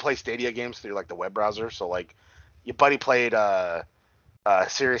I could play Stadia games through like the web browser. So like, your buddy played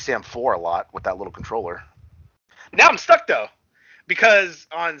Serious Sam 4 a lot with that little controller. Now I'm stuck though, because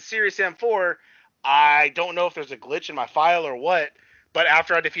on Serious Sam 4. I don't know if there's a glitch in my file or what, but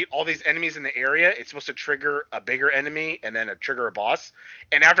after I defeat all these enemies in the area, it's supposed to trigger a bigger enemy and then trigger a boss.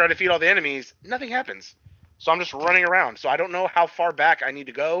 And after I defeat all the enemies, nothing happens. So I'm just running around. So I don't know how far back I need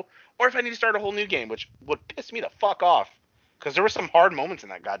to go, or if I need to start a whole new game, which would piss me the fuck off. Because there were some hard moments in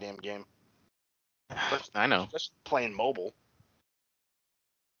that goddamn game. I know. Just playing mobile.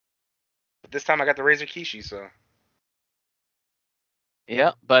 But this time I got the Razer Kishi, so...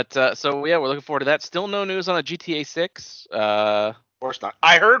 Yeah, but so yeah, we're looking forward to that. Still no news on a GTA 6. Of course not.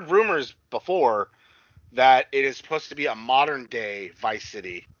 I heard rumors before that it is supposed to be a modern day Vice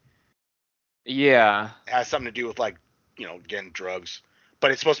City. Yeah. It has something to do with like, getting drugs.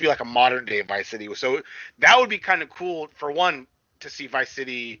 but it's supposed to be like a modern day Vice City. So that would be kind of cool for one to see Vice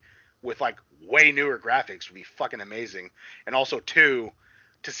City with like way newer graphics would be fucking amazing, and also two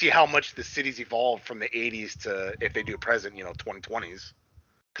to see how much the city's evolved from the 80s to if they do present, 2020s,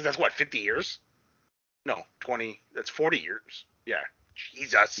 because that's what 50 years. No, 20. That's 40 years. Yeah,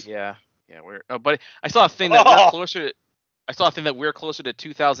 Jesus. Yeah, we're. Oh, but I saw a thing that we're closer to. I saw a thing that we're closer to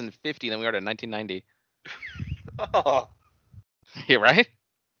 2050 than we are to 1990. Oh, Yeah, right.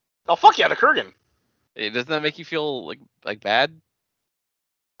 oh fuck yeah, the Kurgan. Doesn't that make you feel like bad?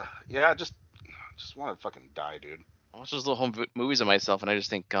 Yeah, I just want to fucking die, dude. I watch those little home movies of myself, and I just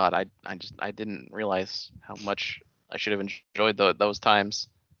think, God, I didn't realize how much I should have enjoyed those times.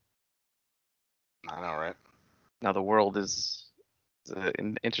 I know, right? Now the world is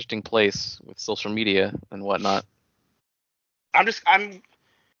an interesting place with social media and whatnot. I'm.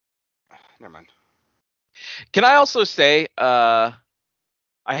 Never mind. Can I also say, I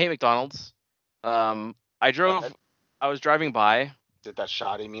hate McDonald's. I was driving by. Is it that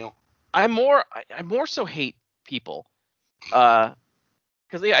shoddy meal? I more so hate people. Because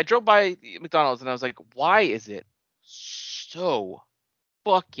I drove by McDonald's and I was like, why is it so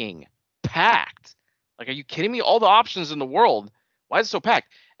fucking packed? Like, are you kidding me? All the options in the world. Why is it so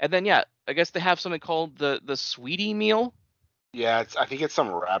packed? And then I guess they have something called the sweetie meal. Yeah, I think it's some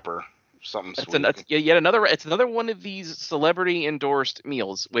rapper, something sweet. It's another one of these celebrity endorsed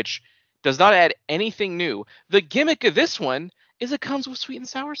meals, which does not add anything new. The gimmick of this one is it comes with sweet and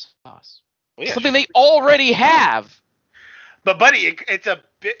sour sauce, something they already have. But buddy, it's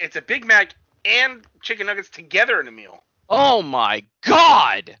a Big Mac and chicken nuggets together in a meal. Oh my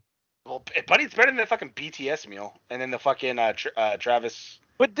god! Well, buddy, it's better than the fucking BTS meal, and then the fucking Travis.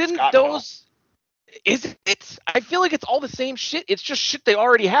 But didn't Scott those? Is it? I feel like it's all the same shit. It's just shit they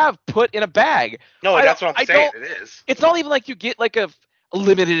already have put in a bag. No, that's what I'm saying. It is. It's not even like you get like a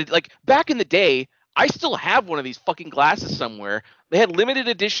limited. Like back in the day, I still have one of these fucking glasses somewhere. They had limited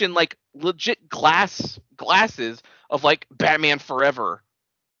edition, like legit glasses of like Batman Forever.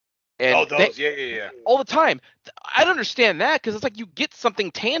 And those, yeah. All the time. I don't understand that because it's like you get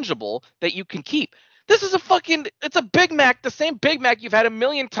something tangible that you can keep. This is it's a Big Mac, the same Big Mac you've had a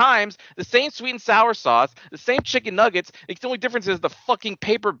million times, the same sweet and sour sauce, the same chicken nuggets. The only difference is the fucking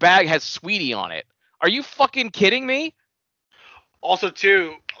paper bag has sweetie on it. Are you fucking kidding me? Also,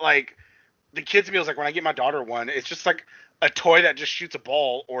 too, like, the kids' meals, like, when I get my daughter one, it's just, like, a toy that just shoots a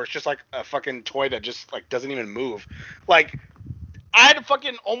ball, or it's just, like, a fucking toy that just, like, doesn't even move. Like, I had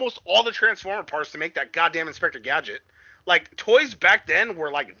fucking almost all the Transformer parts to make that goddamn Inspector Gadget. Like, toys back then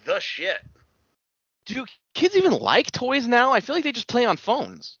were, like, the shit. Do kids even like toys now? I feel like they just play on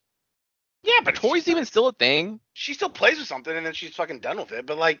phones. Yeah, but toys even still a thing? She still plays with something, and then she's fucking done with it.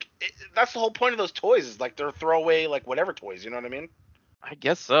 But, like, that's the whole point of those toys is, like, they're throwaway, like, whatever toys. You know what I mean? I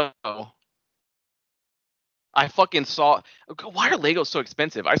guess so. I fucking saw... Why are Legos so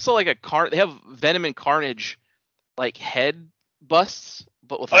expensive? I saw, like, they have Venom and Carnage, like, head busts,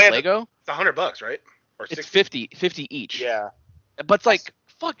 but with, like, Lego. It's $100, right? Or it's 50 each. Yeah. But it's like,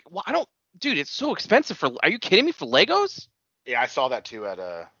 fuck, well, I don't... Dude, it's so expensive for... Are you kidding me for Legos? Yeah, I saw that, too, at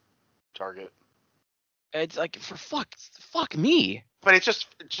Target. It's like, for fuck me. But it's just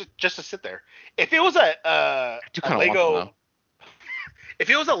to sit there. If it was a Lego... If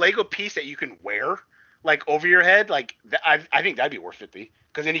it was a Lego piece that you can wear, like, over your head, like, I think that'd be worth 50.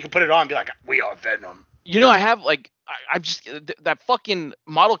 Because then you can put it on and be like, we are Venom. You know, I have, like... I'm just... That fucking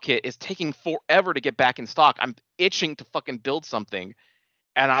model kit is taking forever to get back in stock. I'm itching to fucking build something.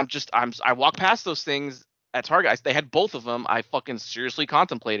 And I walk past those things at Target. They had both of them. I fucking seriously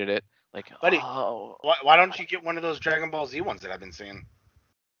contemplated it. Like, buddy, why don't you get one of those Dragon Ball Z ones that I've been seeing?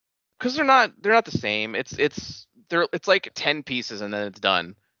 Because they're not the same. It's like 10 pieces and then it's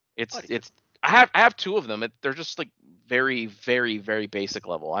done. I have two of them. They're just like very, very, very basic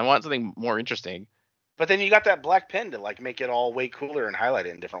level. I want something more interesting. But then you got that black pen to like make it all way cooler and highlight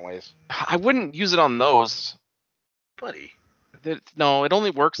it in different ways. I wouldn't use it on those, buddy. No, it only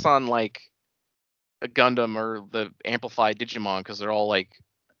works on like a Gundam or the amplified Digimon because they're all like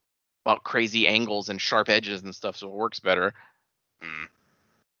about crazy angles and sharp edges and stuff, so it works better.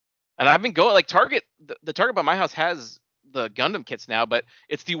 And I've been going like Target. The Target by my house has the Gundam kits now, but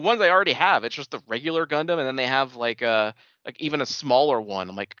it's the ones I already have. It's just the regular Gundam, and then they have like even a smaller one.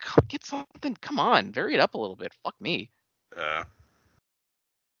 I'm like, get something. Come on, vary it up a little bit. Fuck me.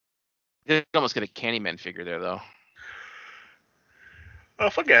 Did almost get a Candyman figure there though. Oh,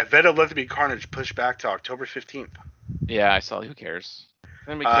 fuck yeah. Venom Let There Be Carnage pushed back to October 15th. Yeah, I saw. Who cares?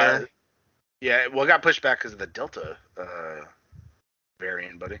 Anybody care? Yeah, well, it got pushed back because of the Delta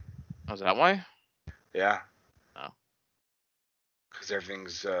variant, buddy. Oh, is that why? Yeah. Oh. because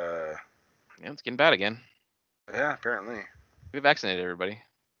everything's Yeah, it's getting bad again. yeah, apparently. We vaccinated everybody.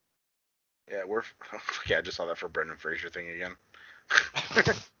 Yeah, yeah, I just saw that for Brendan Fraser thing again.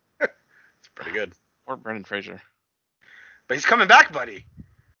 It's pretty good. Or Brendan Fraser. But he's coming back, buddy.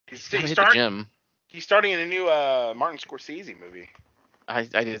 He's gonna hit the gym. He's starting in a new Martin Scorsese movie. I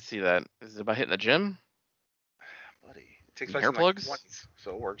did see that. Is it about hitting the gym? Buddy, it takes Hair place in plugs? the 20s,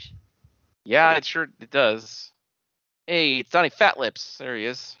 so it works. Yeah, it does. Hey, it's Donnie Fat Lips. There he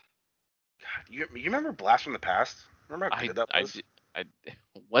is. God, you remember Blast from the Past? Remember how good that was?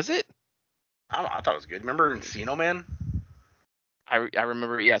 Was it? I don't know. I thought it was good. Remember Encino Man? I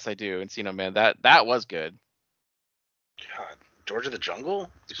remember. Yes, I do. Encino Man. That was good. God, George of the Jungle?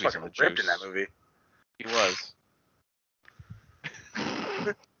 He's Squeeze fucking on the ripped in juice. that movie. He was.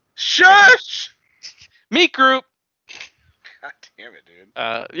 Shush! Meat Group. God damn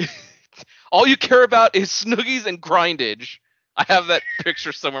it, dude. All you care about is Snoogies and grindage. I have that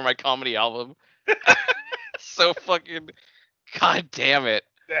picture somewhere in my comedy album. So fucking. God damn it.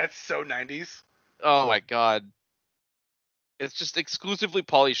 That's so 90s. Oh my god. It's just exclusively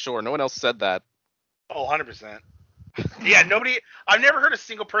Pauly Shore. No one else said that. Oh, 100%. Yeah, I've never heard a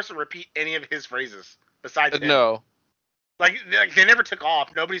single person repeat any of his phrases besides him. No. Like they never took off.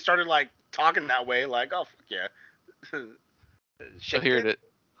 Nobody started like talking that way. Like, oh fuck yeah. I heard it.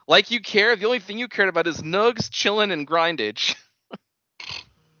 Like you care. The only thing you cared about is nugs, chillin', and grindage.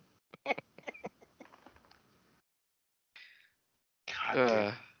 God,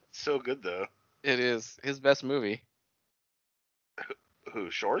 dude. So good though. It is his best movie.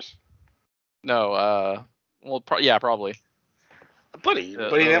 Who? Shores? No. Well, yeah, probably. Buddy, The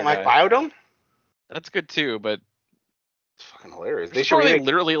but he didn't other like guy. Biodome? That's good too, but It's fucking hilarious. they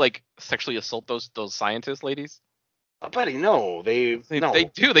literally like sexually assault those scientist ladies. Oh, buddy, no. They no.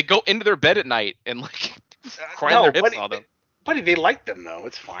 do. They go into their bed at night and like cry no, their hips buddy, on them. Buddy, they like them though.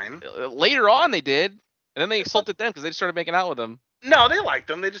 It's fine. Later on, they did, and then they assaulted them because they started making out with them. No, they liked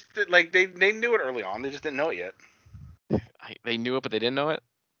them. They just like they knew it early on. They just didn't know it yet. They knew it, but they didn't know it.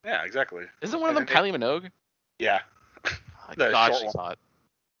 Yeah, exactly. Isn't one of them Kylie Minogue? Yeah. Oh, The God, short she's one. hot.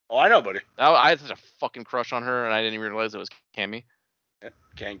 Oh, I know, buddy. I had such a fucking crush on her, and I didn't even realize it was Cammy.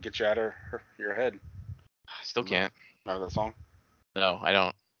 Can't get you out of your head. I still can't. Remember that song? No, I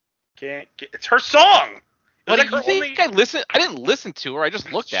don't. It's her song. But It's you her think I didn't listen to her. I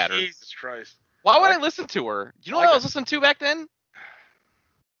just looked at her. Jesus Christ. Why would I listen to her? You know what I was listening to back then?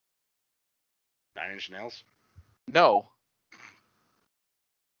 9 Inch Nails. No.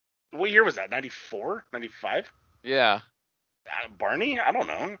 What year was that? 94? 95? Yeah. Barney? I don't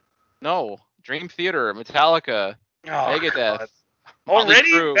know. No. Dream Theater, Metallica, Oh, Megadeth. God. Motley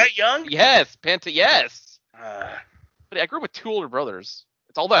Already? Crue. That young? Yes, yes. Uh, But I grew up with 2 older brothers.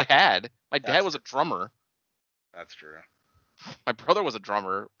 It's all that I had. My dad That's- was a drummer. that's true. My brother was a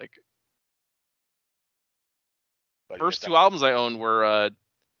drummer. Like But first 2 albums I owned were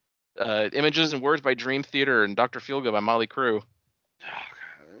Images and Words by Dream Theater and Dr. Feelgood by Motley Crue.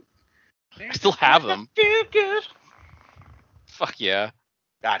 I still have them. Feel good. Fuck yeah.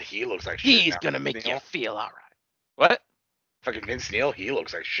 God, he looks like shit. He's now. gonna make Vince you Neil? feel alright. What? Fucking Vince Neil, he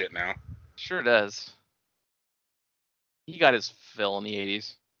looks like shit now. Sure does. He got his fill in the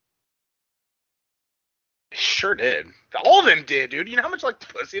 80s. He sure did. All of them did, dude. You know how much like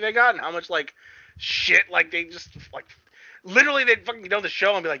pussy they got and how much like shit like they just like literally they'd fucking get on the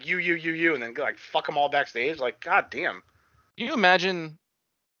show and be like you and then like fuck them all backstage. Like, god damn. Can you imagine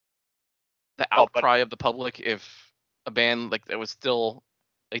the Oh, but- outcry of the public if a band like that was still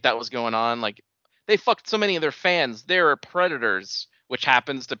like that was going on? Like they fucked so many of their fans. They're predators, which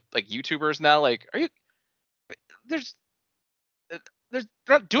happens to like YouTubers now. Like, are you? They're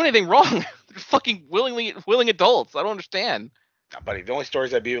not doing anything wrong. They're fucking willing adults. I don't understand. Nah, buddy, the only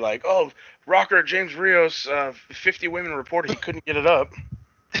stories I'd be like, oh, rocker James Rios, 50 women reported he couldn't get it up.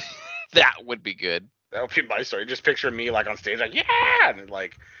 That would be good. That would be my story. Just picture me like on stage, like, yeah, and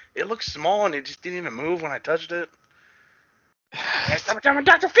like it looks small and it just didn't even move when I touched it.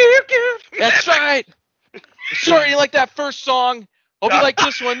 Dr. Feelgood. That's right. Sorry you like that first song. Hope you like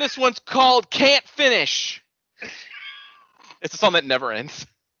this one. This one's called Can't Finish. It's a song that never ends.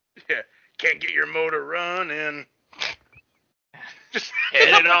 Yeah, can't get your motor running. Just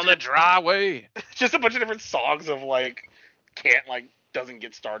Headed on the driveway. just a bunch of different songs of like can't like doesn't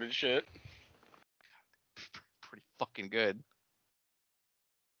get started shit. Pretty fucking good.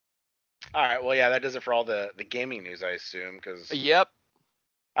 All right, well yeah, that does it for all the gaming news, I assume, because Yep.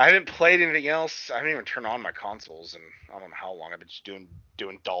 I haven't played anything else. I haven't even turned on my consoles, and I don't know how long I've been just doing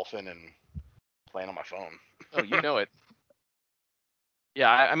Dolphin and playing on my phone. Oh, you know it. Yeah,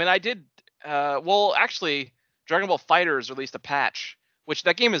 I mean, I did. Well, actually, Dragon Ball FighterZ released a patch, which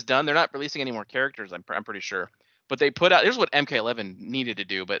that game is done. They're not releasing any more characters. I'm pretty sure. But they put out. Here's what MK11 needed to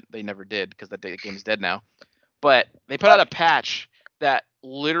do, but they never did because that game's dead now. But they put out a patch that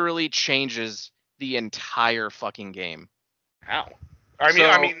literally changes the entire fucking game. How? How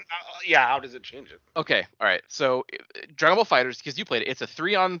does it change it? Okay, all right. So Dragon Ball FighterZ, because you played it, it's a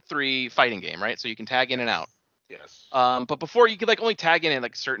 3-on-3 fighting game, right? So you can tag in and out. Yes. But before you could like only tag in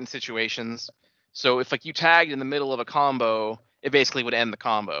like certain situations. So if like you tagged in the middle of a combo, it basically would end the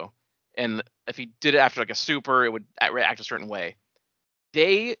combo. And if you did it after like a super, it would act a certain way.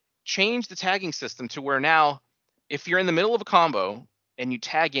 They changed the tagging system to where now, if you're in the middle of a combo and you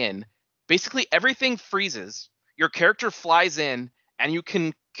tag in, basically everything freezes. Your character flies in, and you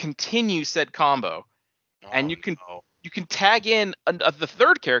can continue said combo. And you can tag in the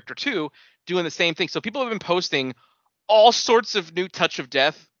third character too, doing the same thing. So people have been posting all sorts of new Touch of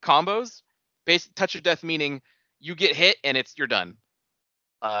Death combos. Touch of Death meaning you get hit and you're done.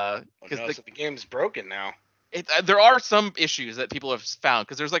 So the game's broken now. There are some issues that people have found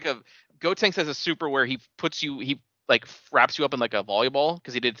because there's like Gotenks has a super where he like wraps you up in like a volleyball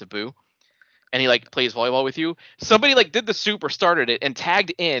because he did it to Boo, and he like plays volleyball with you. Somebody like did the super, started it, and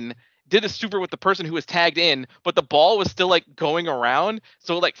tagged in, did the super with the person who was tagged in, but the ball was still like going around,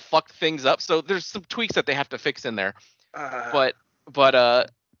 so it like fucked things up. So there's some tweaks that they have to fix in there. But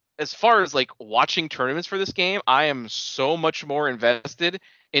as far as like watching tournaments for this game, I am so much more invested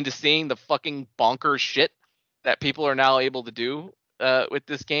into seeing the fucking bonkers shit that people are now able to do with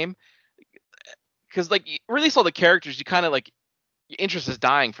this game. Because like you release all the characters, you kind of like your interest is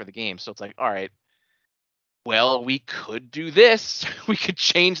dying for the game. So it's like, all right, well, we could do this. We could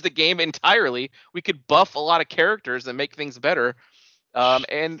change the game entirely. We could buff a lot of characters and make things better.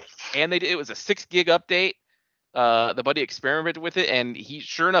 And they did. It was a 6 gig update. The buddy experimented with it, and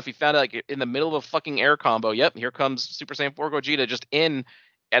sure enough, he found out like in the middle of a fucking air combo. Yep, here comes Super Saiyan 4 Gogeta just in,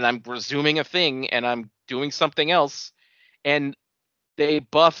 and I'm resuming a thing, and I'm doing something else. And they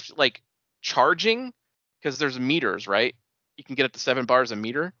buffed like charging because there's meters, right? You can get up to 7 bars a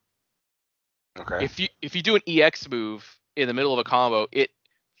meter. Okay. If you do an EX move in the middle of a combo, it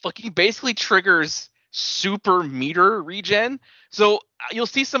fucking basically triggers super meter regen. So you'll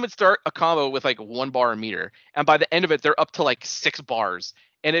see someone start a combo with like 1 bar a meter, and by the end of it, they're up to like 6 bars,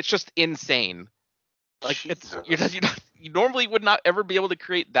 and it's just insane. Like you normally would not ever be able to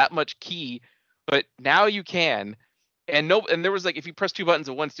create that much ki, but now you can. And there was like if you press 2 buttons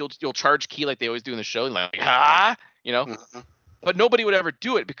at once, you'll charge ki like they always do in the show, and like Mm-hmm. But nobody would ever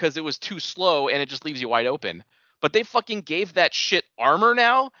do it because it was too slow and it just leaves you wide open. But they fucking gave that shit armor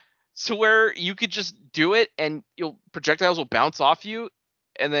now, to where you could just do it and projectiles will bounce off you,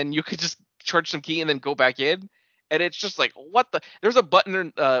 and then you could just charge some ki and then go back in. And it's just like, what the? There's a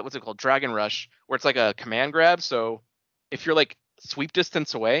button, what's it called? Dragon Rush, where it's like a command grab. So if you're like sweep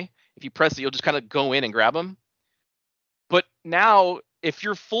distance away, if you press it, you'll just kind of go in and grab them. But now, if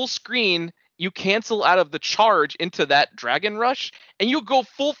you're full screen, you cancel out of the charge into that Dragon Rush, and you go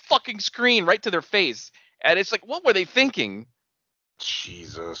full fucking screen right to their face. And it's like, what were they thinking?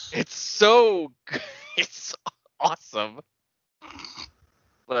 Jesus. It's awesome.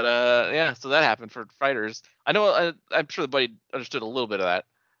 But yeah, so that happened for FighterZ. I know I'm sure the buddy understood a little bit of that.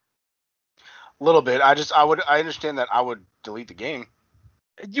 A little bit. I understand that I would delete the game.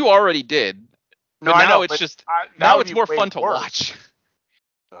 You already did. No, but I now know, it's but just now now it's more fun to worse. watch.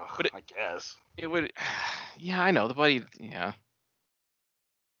 Ugh, But I guess. It would. Yeah, I know the buddy. Yeah.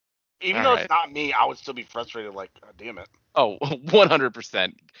 Even All though right. it's not me, I would still be frustrated. Like, God damn it. Oh,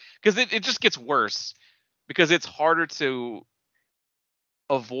 100%. Because it just gets worse. Because it's harder to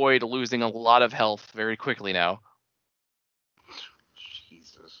avoid losing a lot of health very quickly now.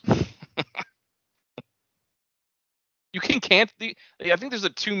 Jesus. You can't. I think there's a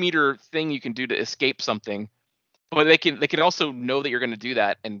 2 meter thing you can do to escape something, but they can also know that you're going to do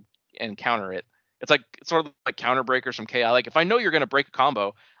that and counter it. It's like sort of like counter breakers from KI. Like if I know you're going to break a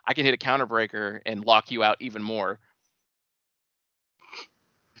combo, I can hit a counter breaker and lock you out even more.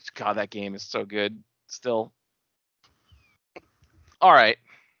 God, that game is so good still. All right.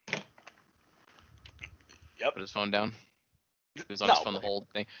 Yep. Put his phone down. He was on his phone the whole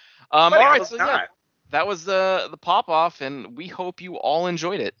thing. Buddy, all I right, was so not. yeah, that was the pop off, and we hope you all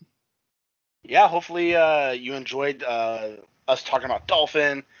enjoyed it. Yeah, hopefully you enjoyed us talking about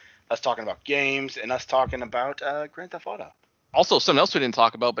Dolphin, us talking about games, and us talking about Grand Theft Auto. Also, something else we didn't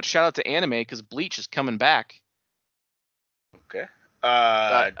talk about, but shout out to anime because Bleach is coming back. Okay.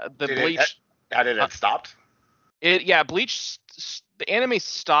 Bleach. How did it stop? Bleach. The anime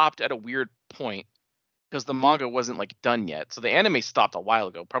stopped at a weird point because the manga wasn't like done yet. So the anime stopped a while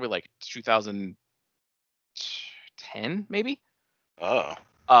ago, probably like 2000. 10 maybe. Oh.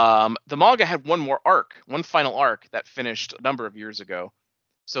 The manga had one final arc that finished a number of years ago.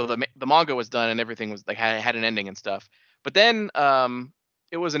 So the manga was done and everything was like had an ending and stuff. But then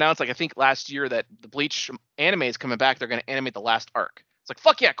it was announced like I think last year that the Bleach anime is coming back. They're going to animate the last arc. It's like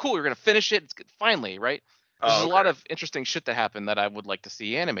fuck yeah, cool. You're going to finish it. It's good. Finally, right? There's Oh, a okay. lot of interesting shit that happened that I would like to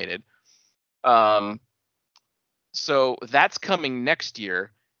see animated. So that's coming next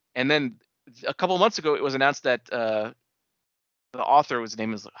year. And then a couple months ago, it was announced that the author, his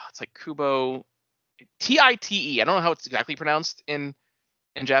name is it's like Kubo, Tite. I don't know how it's exactly pronounced in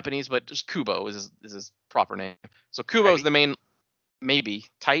Japanese, but just Kubo is his proper name. So Kubo is the main, maybe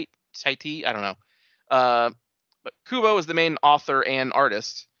Tite. I don't know. But Kubo is the main author and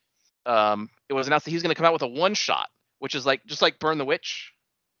artist. It was announced that he's going to come out with a one shot, which is like just like Burn the Witch.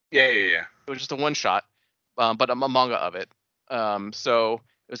 Yeah. It was just a one shot, but a manga of it. So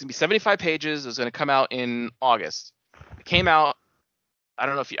it was gonna be 75 pages. It was gonna come out in August. It came out. I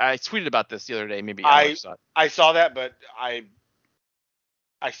don't know if I tweeted about this the other day. Maybe I saw it. I saw that, but I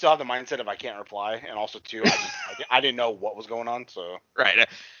still have the mindset of I can't reply, and also too, I didn't know what was going on, so. Right.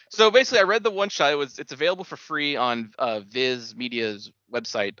 So basically, I read the one shot. It's available for free on Viz Media's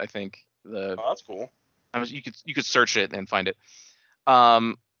website. I think Oh, that's cool. you could search it and find it.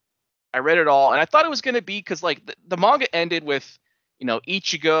 I read it all, and I thought it was gonna be because like the manga ended with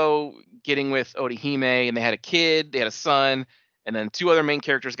Ichigo getting with Orihime, and they had a kid, they had a son, and then two other main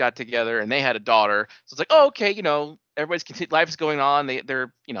characters got together, and they had a daughter. So it's like, oh, okay, everybody's life is going on.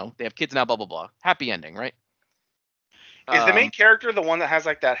 They're they have kids now, blah blah blah. Happy ending, right? Is the main character the one that has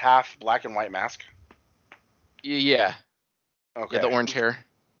like that half black and white mask? Yeah. Okay. Yeah, the orange hair.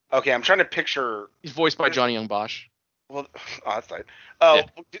 Okay, I'm trying to picture. He's voiced by Johnny Young Bosch. Well, that's tight. Oh,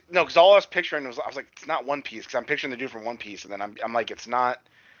 Yeah. No, because all I was picturing I was like, it's not One Piece, because I'm picturing the dude from One Piece, and then I'm like, it's not.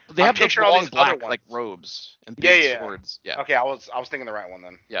 They have the all long these black other like ones. robes and Yeah. swords. Yeah. Okay, I was thinking the right one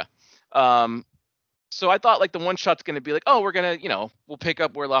then. Yeah. So I thought like the one shot's gonna be like, oh, we're gonna, we'll pick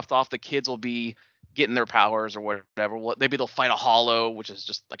up where we left off. The kids will be getting their powers or whatever. Maybe they'll fight a hollow, which is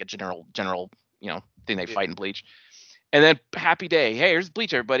just like a general, thing they fight in Bleach. And then happy day. Hey, here's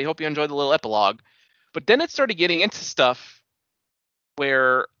Bleach, everybody. Hope you enjoyed the little epilogue. But then it started getting into stuff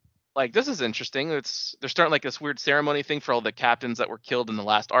where like this is interesting. They're starting like this weird ceremony thing for all the captains that were killed in the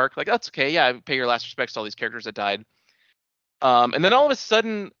last arc. Like that's okay. Yeah, pay your last respects to all these characters that died. And then all of a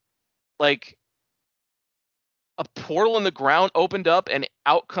sudden, like a portal in the ground opened up and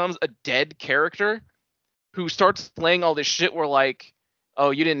out comes a dead character who starts playing all this shit where like,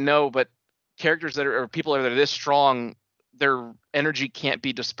 oh, you didn't know, but characters that are or people that are this strong, their energy can't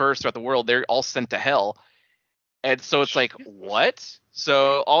be dispersed throughout the world. They're all sent to hell. And so it's like, what?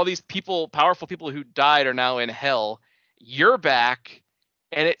 So all these people, powerful people who died are now in hell. You're back.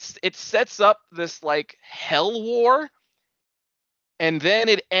 And it sets up this like hell war. And then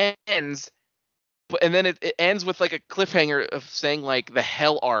it ends. And then it ends with like a cliffhanger of saying like the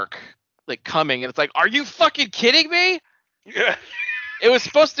hell arc like coming. And it's like, are you fucking kidding me? Yeah. It was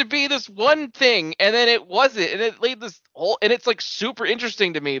supposed to be this one thing, and then it wasn't, and it laid this whole, and it's like super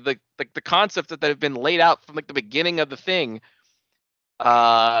interesting to me, the concepts that have been laid out from like the beginning of the thing,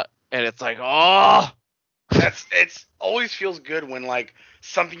 and it's like, oh, It's always feels good when like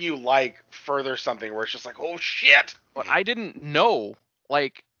something you like furthers something where it's just like, oh shit. but I didn't know,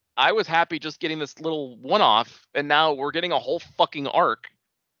 like I was happy just getting this little one-off, and now we're getting a whole fucking arc.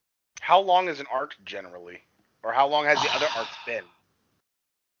 How long is an arc generally, or how long has the other arcs been?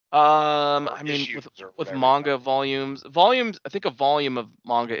 I mean, with whatever. manga volumes, I think a volume of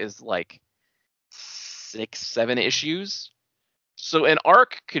manga is like 6-7 issues. So an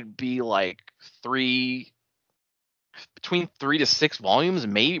arc could be like between 3 to 6 volumes,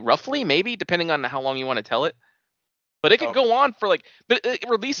 maybe depending on how long you want to tell it. But it could go on for like, but it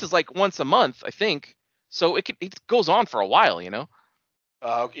releases like once a month, I think. So it goes on for a while, Yeah,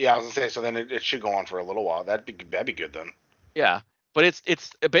 I was gonna say. So then it should go on for a little while. That'd be good then. Yeah. But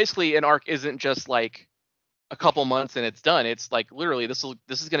it's basically an arc isn't just like a couple months and it's done. It's like literally this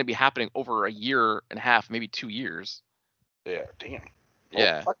is going to be happening over a year and a half, maybe 2 years. Yeah, damn.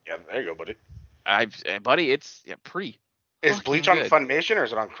 Yeah. Fuck yeah, there you go, buddy. Buddy, it's pretty. Is Bleach on Funimation or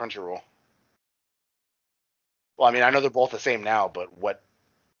is it on Crunchyroll? Well, I mean, I know they're both the same now, but what?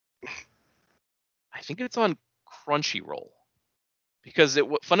 I think it's on Crunchyroll because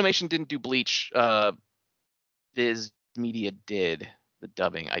Funimation didn't do Bleach. Viz Media did the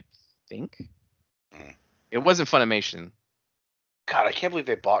dubbing, I think. It wasn't Funimation. God, I can't believe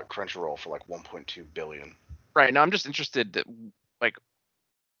they bought Crunchyroll for like 1.2 billion. Right now, I'm just interested, like,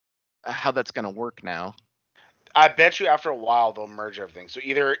 how that's gonna work now. I bet you after a while they'll merge everything. So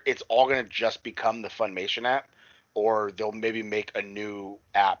either it's all gonna just become the Funimation app, or they'll maybe make a new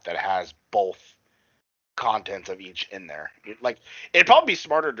app that has both contents of each in there. It'd probably be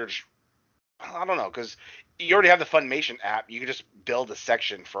smarter to just, I don't know, because you already have the Funimation app. You could just build a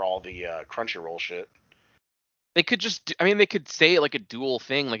section for all the Crunchyroll shit. They could just, I mean, they could say like a dual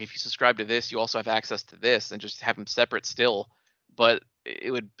thing. Like if you subscribe to this, you also have access to this, and just have them separate still. But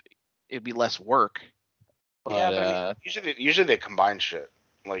it'd be less work. But, yeah, but I mean, usually they combine shit.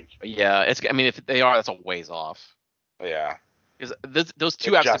 Like, yeah, I mean, if they are, that's a ways off. Yeah, because those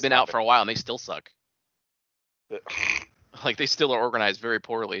two apps have been out for a while and they still suck. Like they still are organized very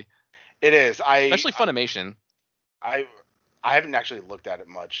poorly. It is. Especially Funimation. I haven't actually looked at it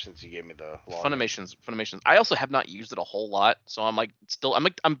much since you gave me the login. Funimation's. I also have not used it a whole lot, so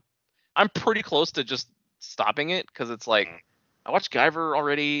I'm pretty close to just stopping it because it's like I watched Guyver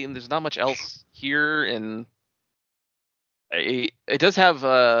already, and there's not much else here, and it does have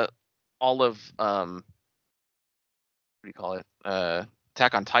all of what do you call it?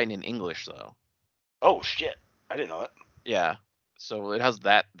 Attack on Titan in English though. Oh shit! I didn't know that. Yeah, so it has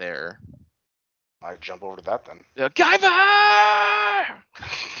that there. I jump over to that then. Guyver! God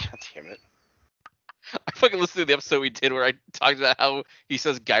damn it! I fucking listened to the episode we did where I talked about how he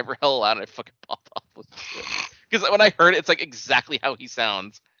says Guyver hell loud, and I fucking popped off. Because when I heard it, it's like exactly how he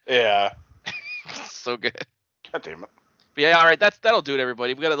sounds. Yeah. So good. God damn it. But yeah, all right, that'll do it,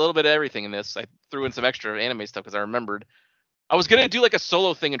 everybody. We got a little bit of everything in this. I threw in some extra anime stuff because I remembered. I was gonna do like a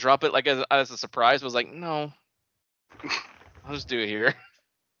solo thing and drop it like as a surprise. But I was like, no, I'll just do it here.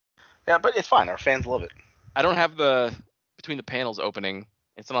 Yeah, but it's fine. Our fans love it. I don't have the Between the Panels opening.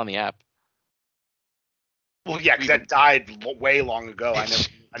 It's not on the app. Well, yeah, because that died way long ago. I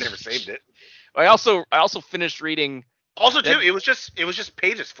never saved it. I also finished reading. Also, too, it was just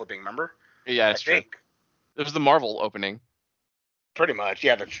pages flipping. Remember? Yeah, it's true. It was the Marvel opening. Pretty much,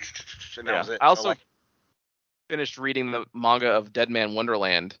 yeah. That was it. I also finished reading the manga of Dead Man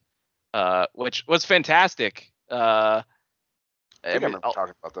Wonderland, which was fantastic. I remember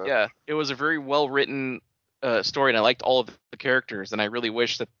talking about that. Yeah, it was a very well written story, and I liked all of the characters, and I really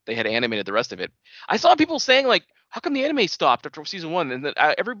wish that they had animated the rest of it. I saw people saying like, "How come the anime stopped after season 1?" And then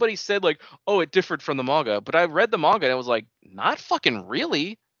everybody said like, "Oh, it differed from the manga." But I read the manga and it was like, not fucking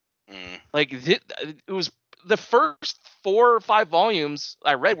really. Like it was the first 4 or 5 volumes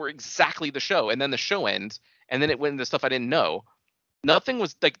I read were exactly the show, and then the show ends, and then it went into stuff I didn't know. Nothing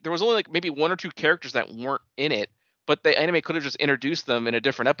was like there was only like maybe 1 or 2 characters that weren't in it, but the anime could have just introduced them in a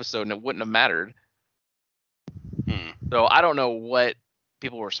different episode and it wouldn't have mattered. So I don't know what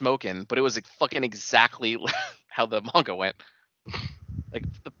people were smoking, but it was fucking exactly how the manga went. Like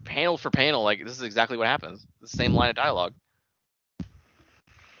the panel for panel, like this is exactly what happens. The same line of dialogue.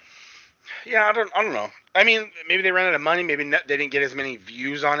 Yeah, I don't know. I mean, maybe they ran out of money. Maybe they didn't get as many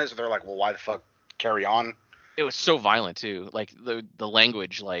views on it, so they're like, well, why the fuck carry on? It was so violent too. Like the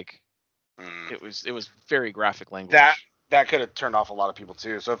language, like it was very graphic language. That could have turned off a lot of people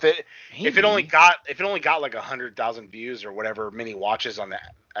too. So if it only got like 100,000 views or whatever, many watches on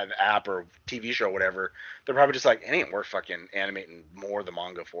an app or TV show or whatever, they're probably just like, it ain't worth fucking animating more of the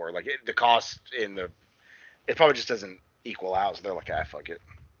manga for. Like the cost it probably just doesn't equal out. So they're like, fuck it.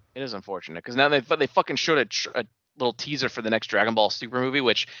 It is unfortunate because now they fucking showed a little teaser for the next Dragon Ball Super movie.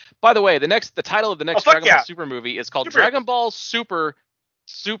 Which, by the way, the title of the next Dragon Ball Super movie is called Dragon Ball Super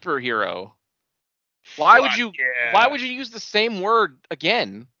Superhero. Why would you use the same word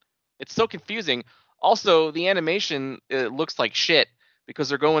again? It's so confusing. Also, the animation looks like shit because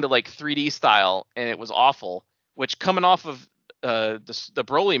they're going to like 3D style, and it was awful. Which coming off of the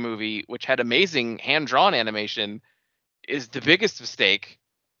Broly movie, which had amazing hand drawn animation, is the biggest mistake.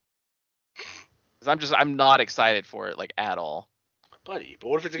 Because I'm not excited for it like at all. Buddy, but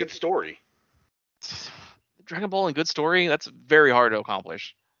what if it's a good story? Dragon Ball and good story? That's very hard to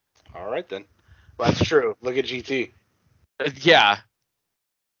accomplish. All right then. Well, that's true. Look at GT. Yeah.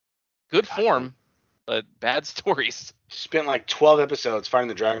 Good form, but bad stories. Spent like 12 episodes finding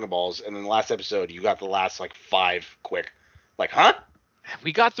the Dragon Balls, and then the last episode you got the last like 5 quick. Like, huh?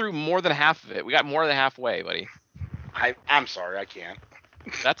 We got through more than half of it. We got more than halfway, buddy. I'm sorry, I can't.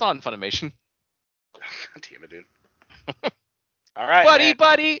 That's on Funimation. God damn it, dude. All right,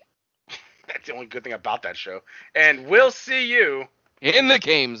 buddy. That's the only good thing about that show. And we'll see you in the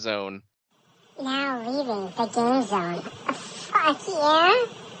game zone. Now leaving the game zone. Fuck yeah.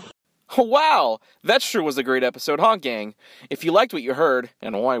 Wow, that sure was a great episode, huh, gang? If you liked what you heard,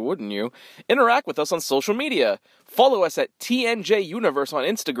 and why wouldn't you, interact with us on social media. Follow us at TNJ Universe on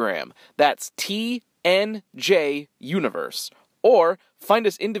Instagram. That's TNJ Universe. Or find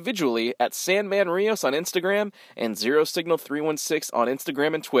us individually at Sandman Rios on Instagram and Zero Signal 316 on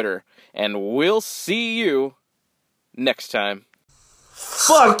Instagram and Twitter. And we'll see you next time.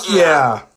 Fuck yeah!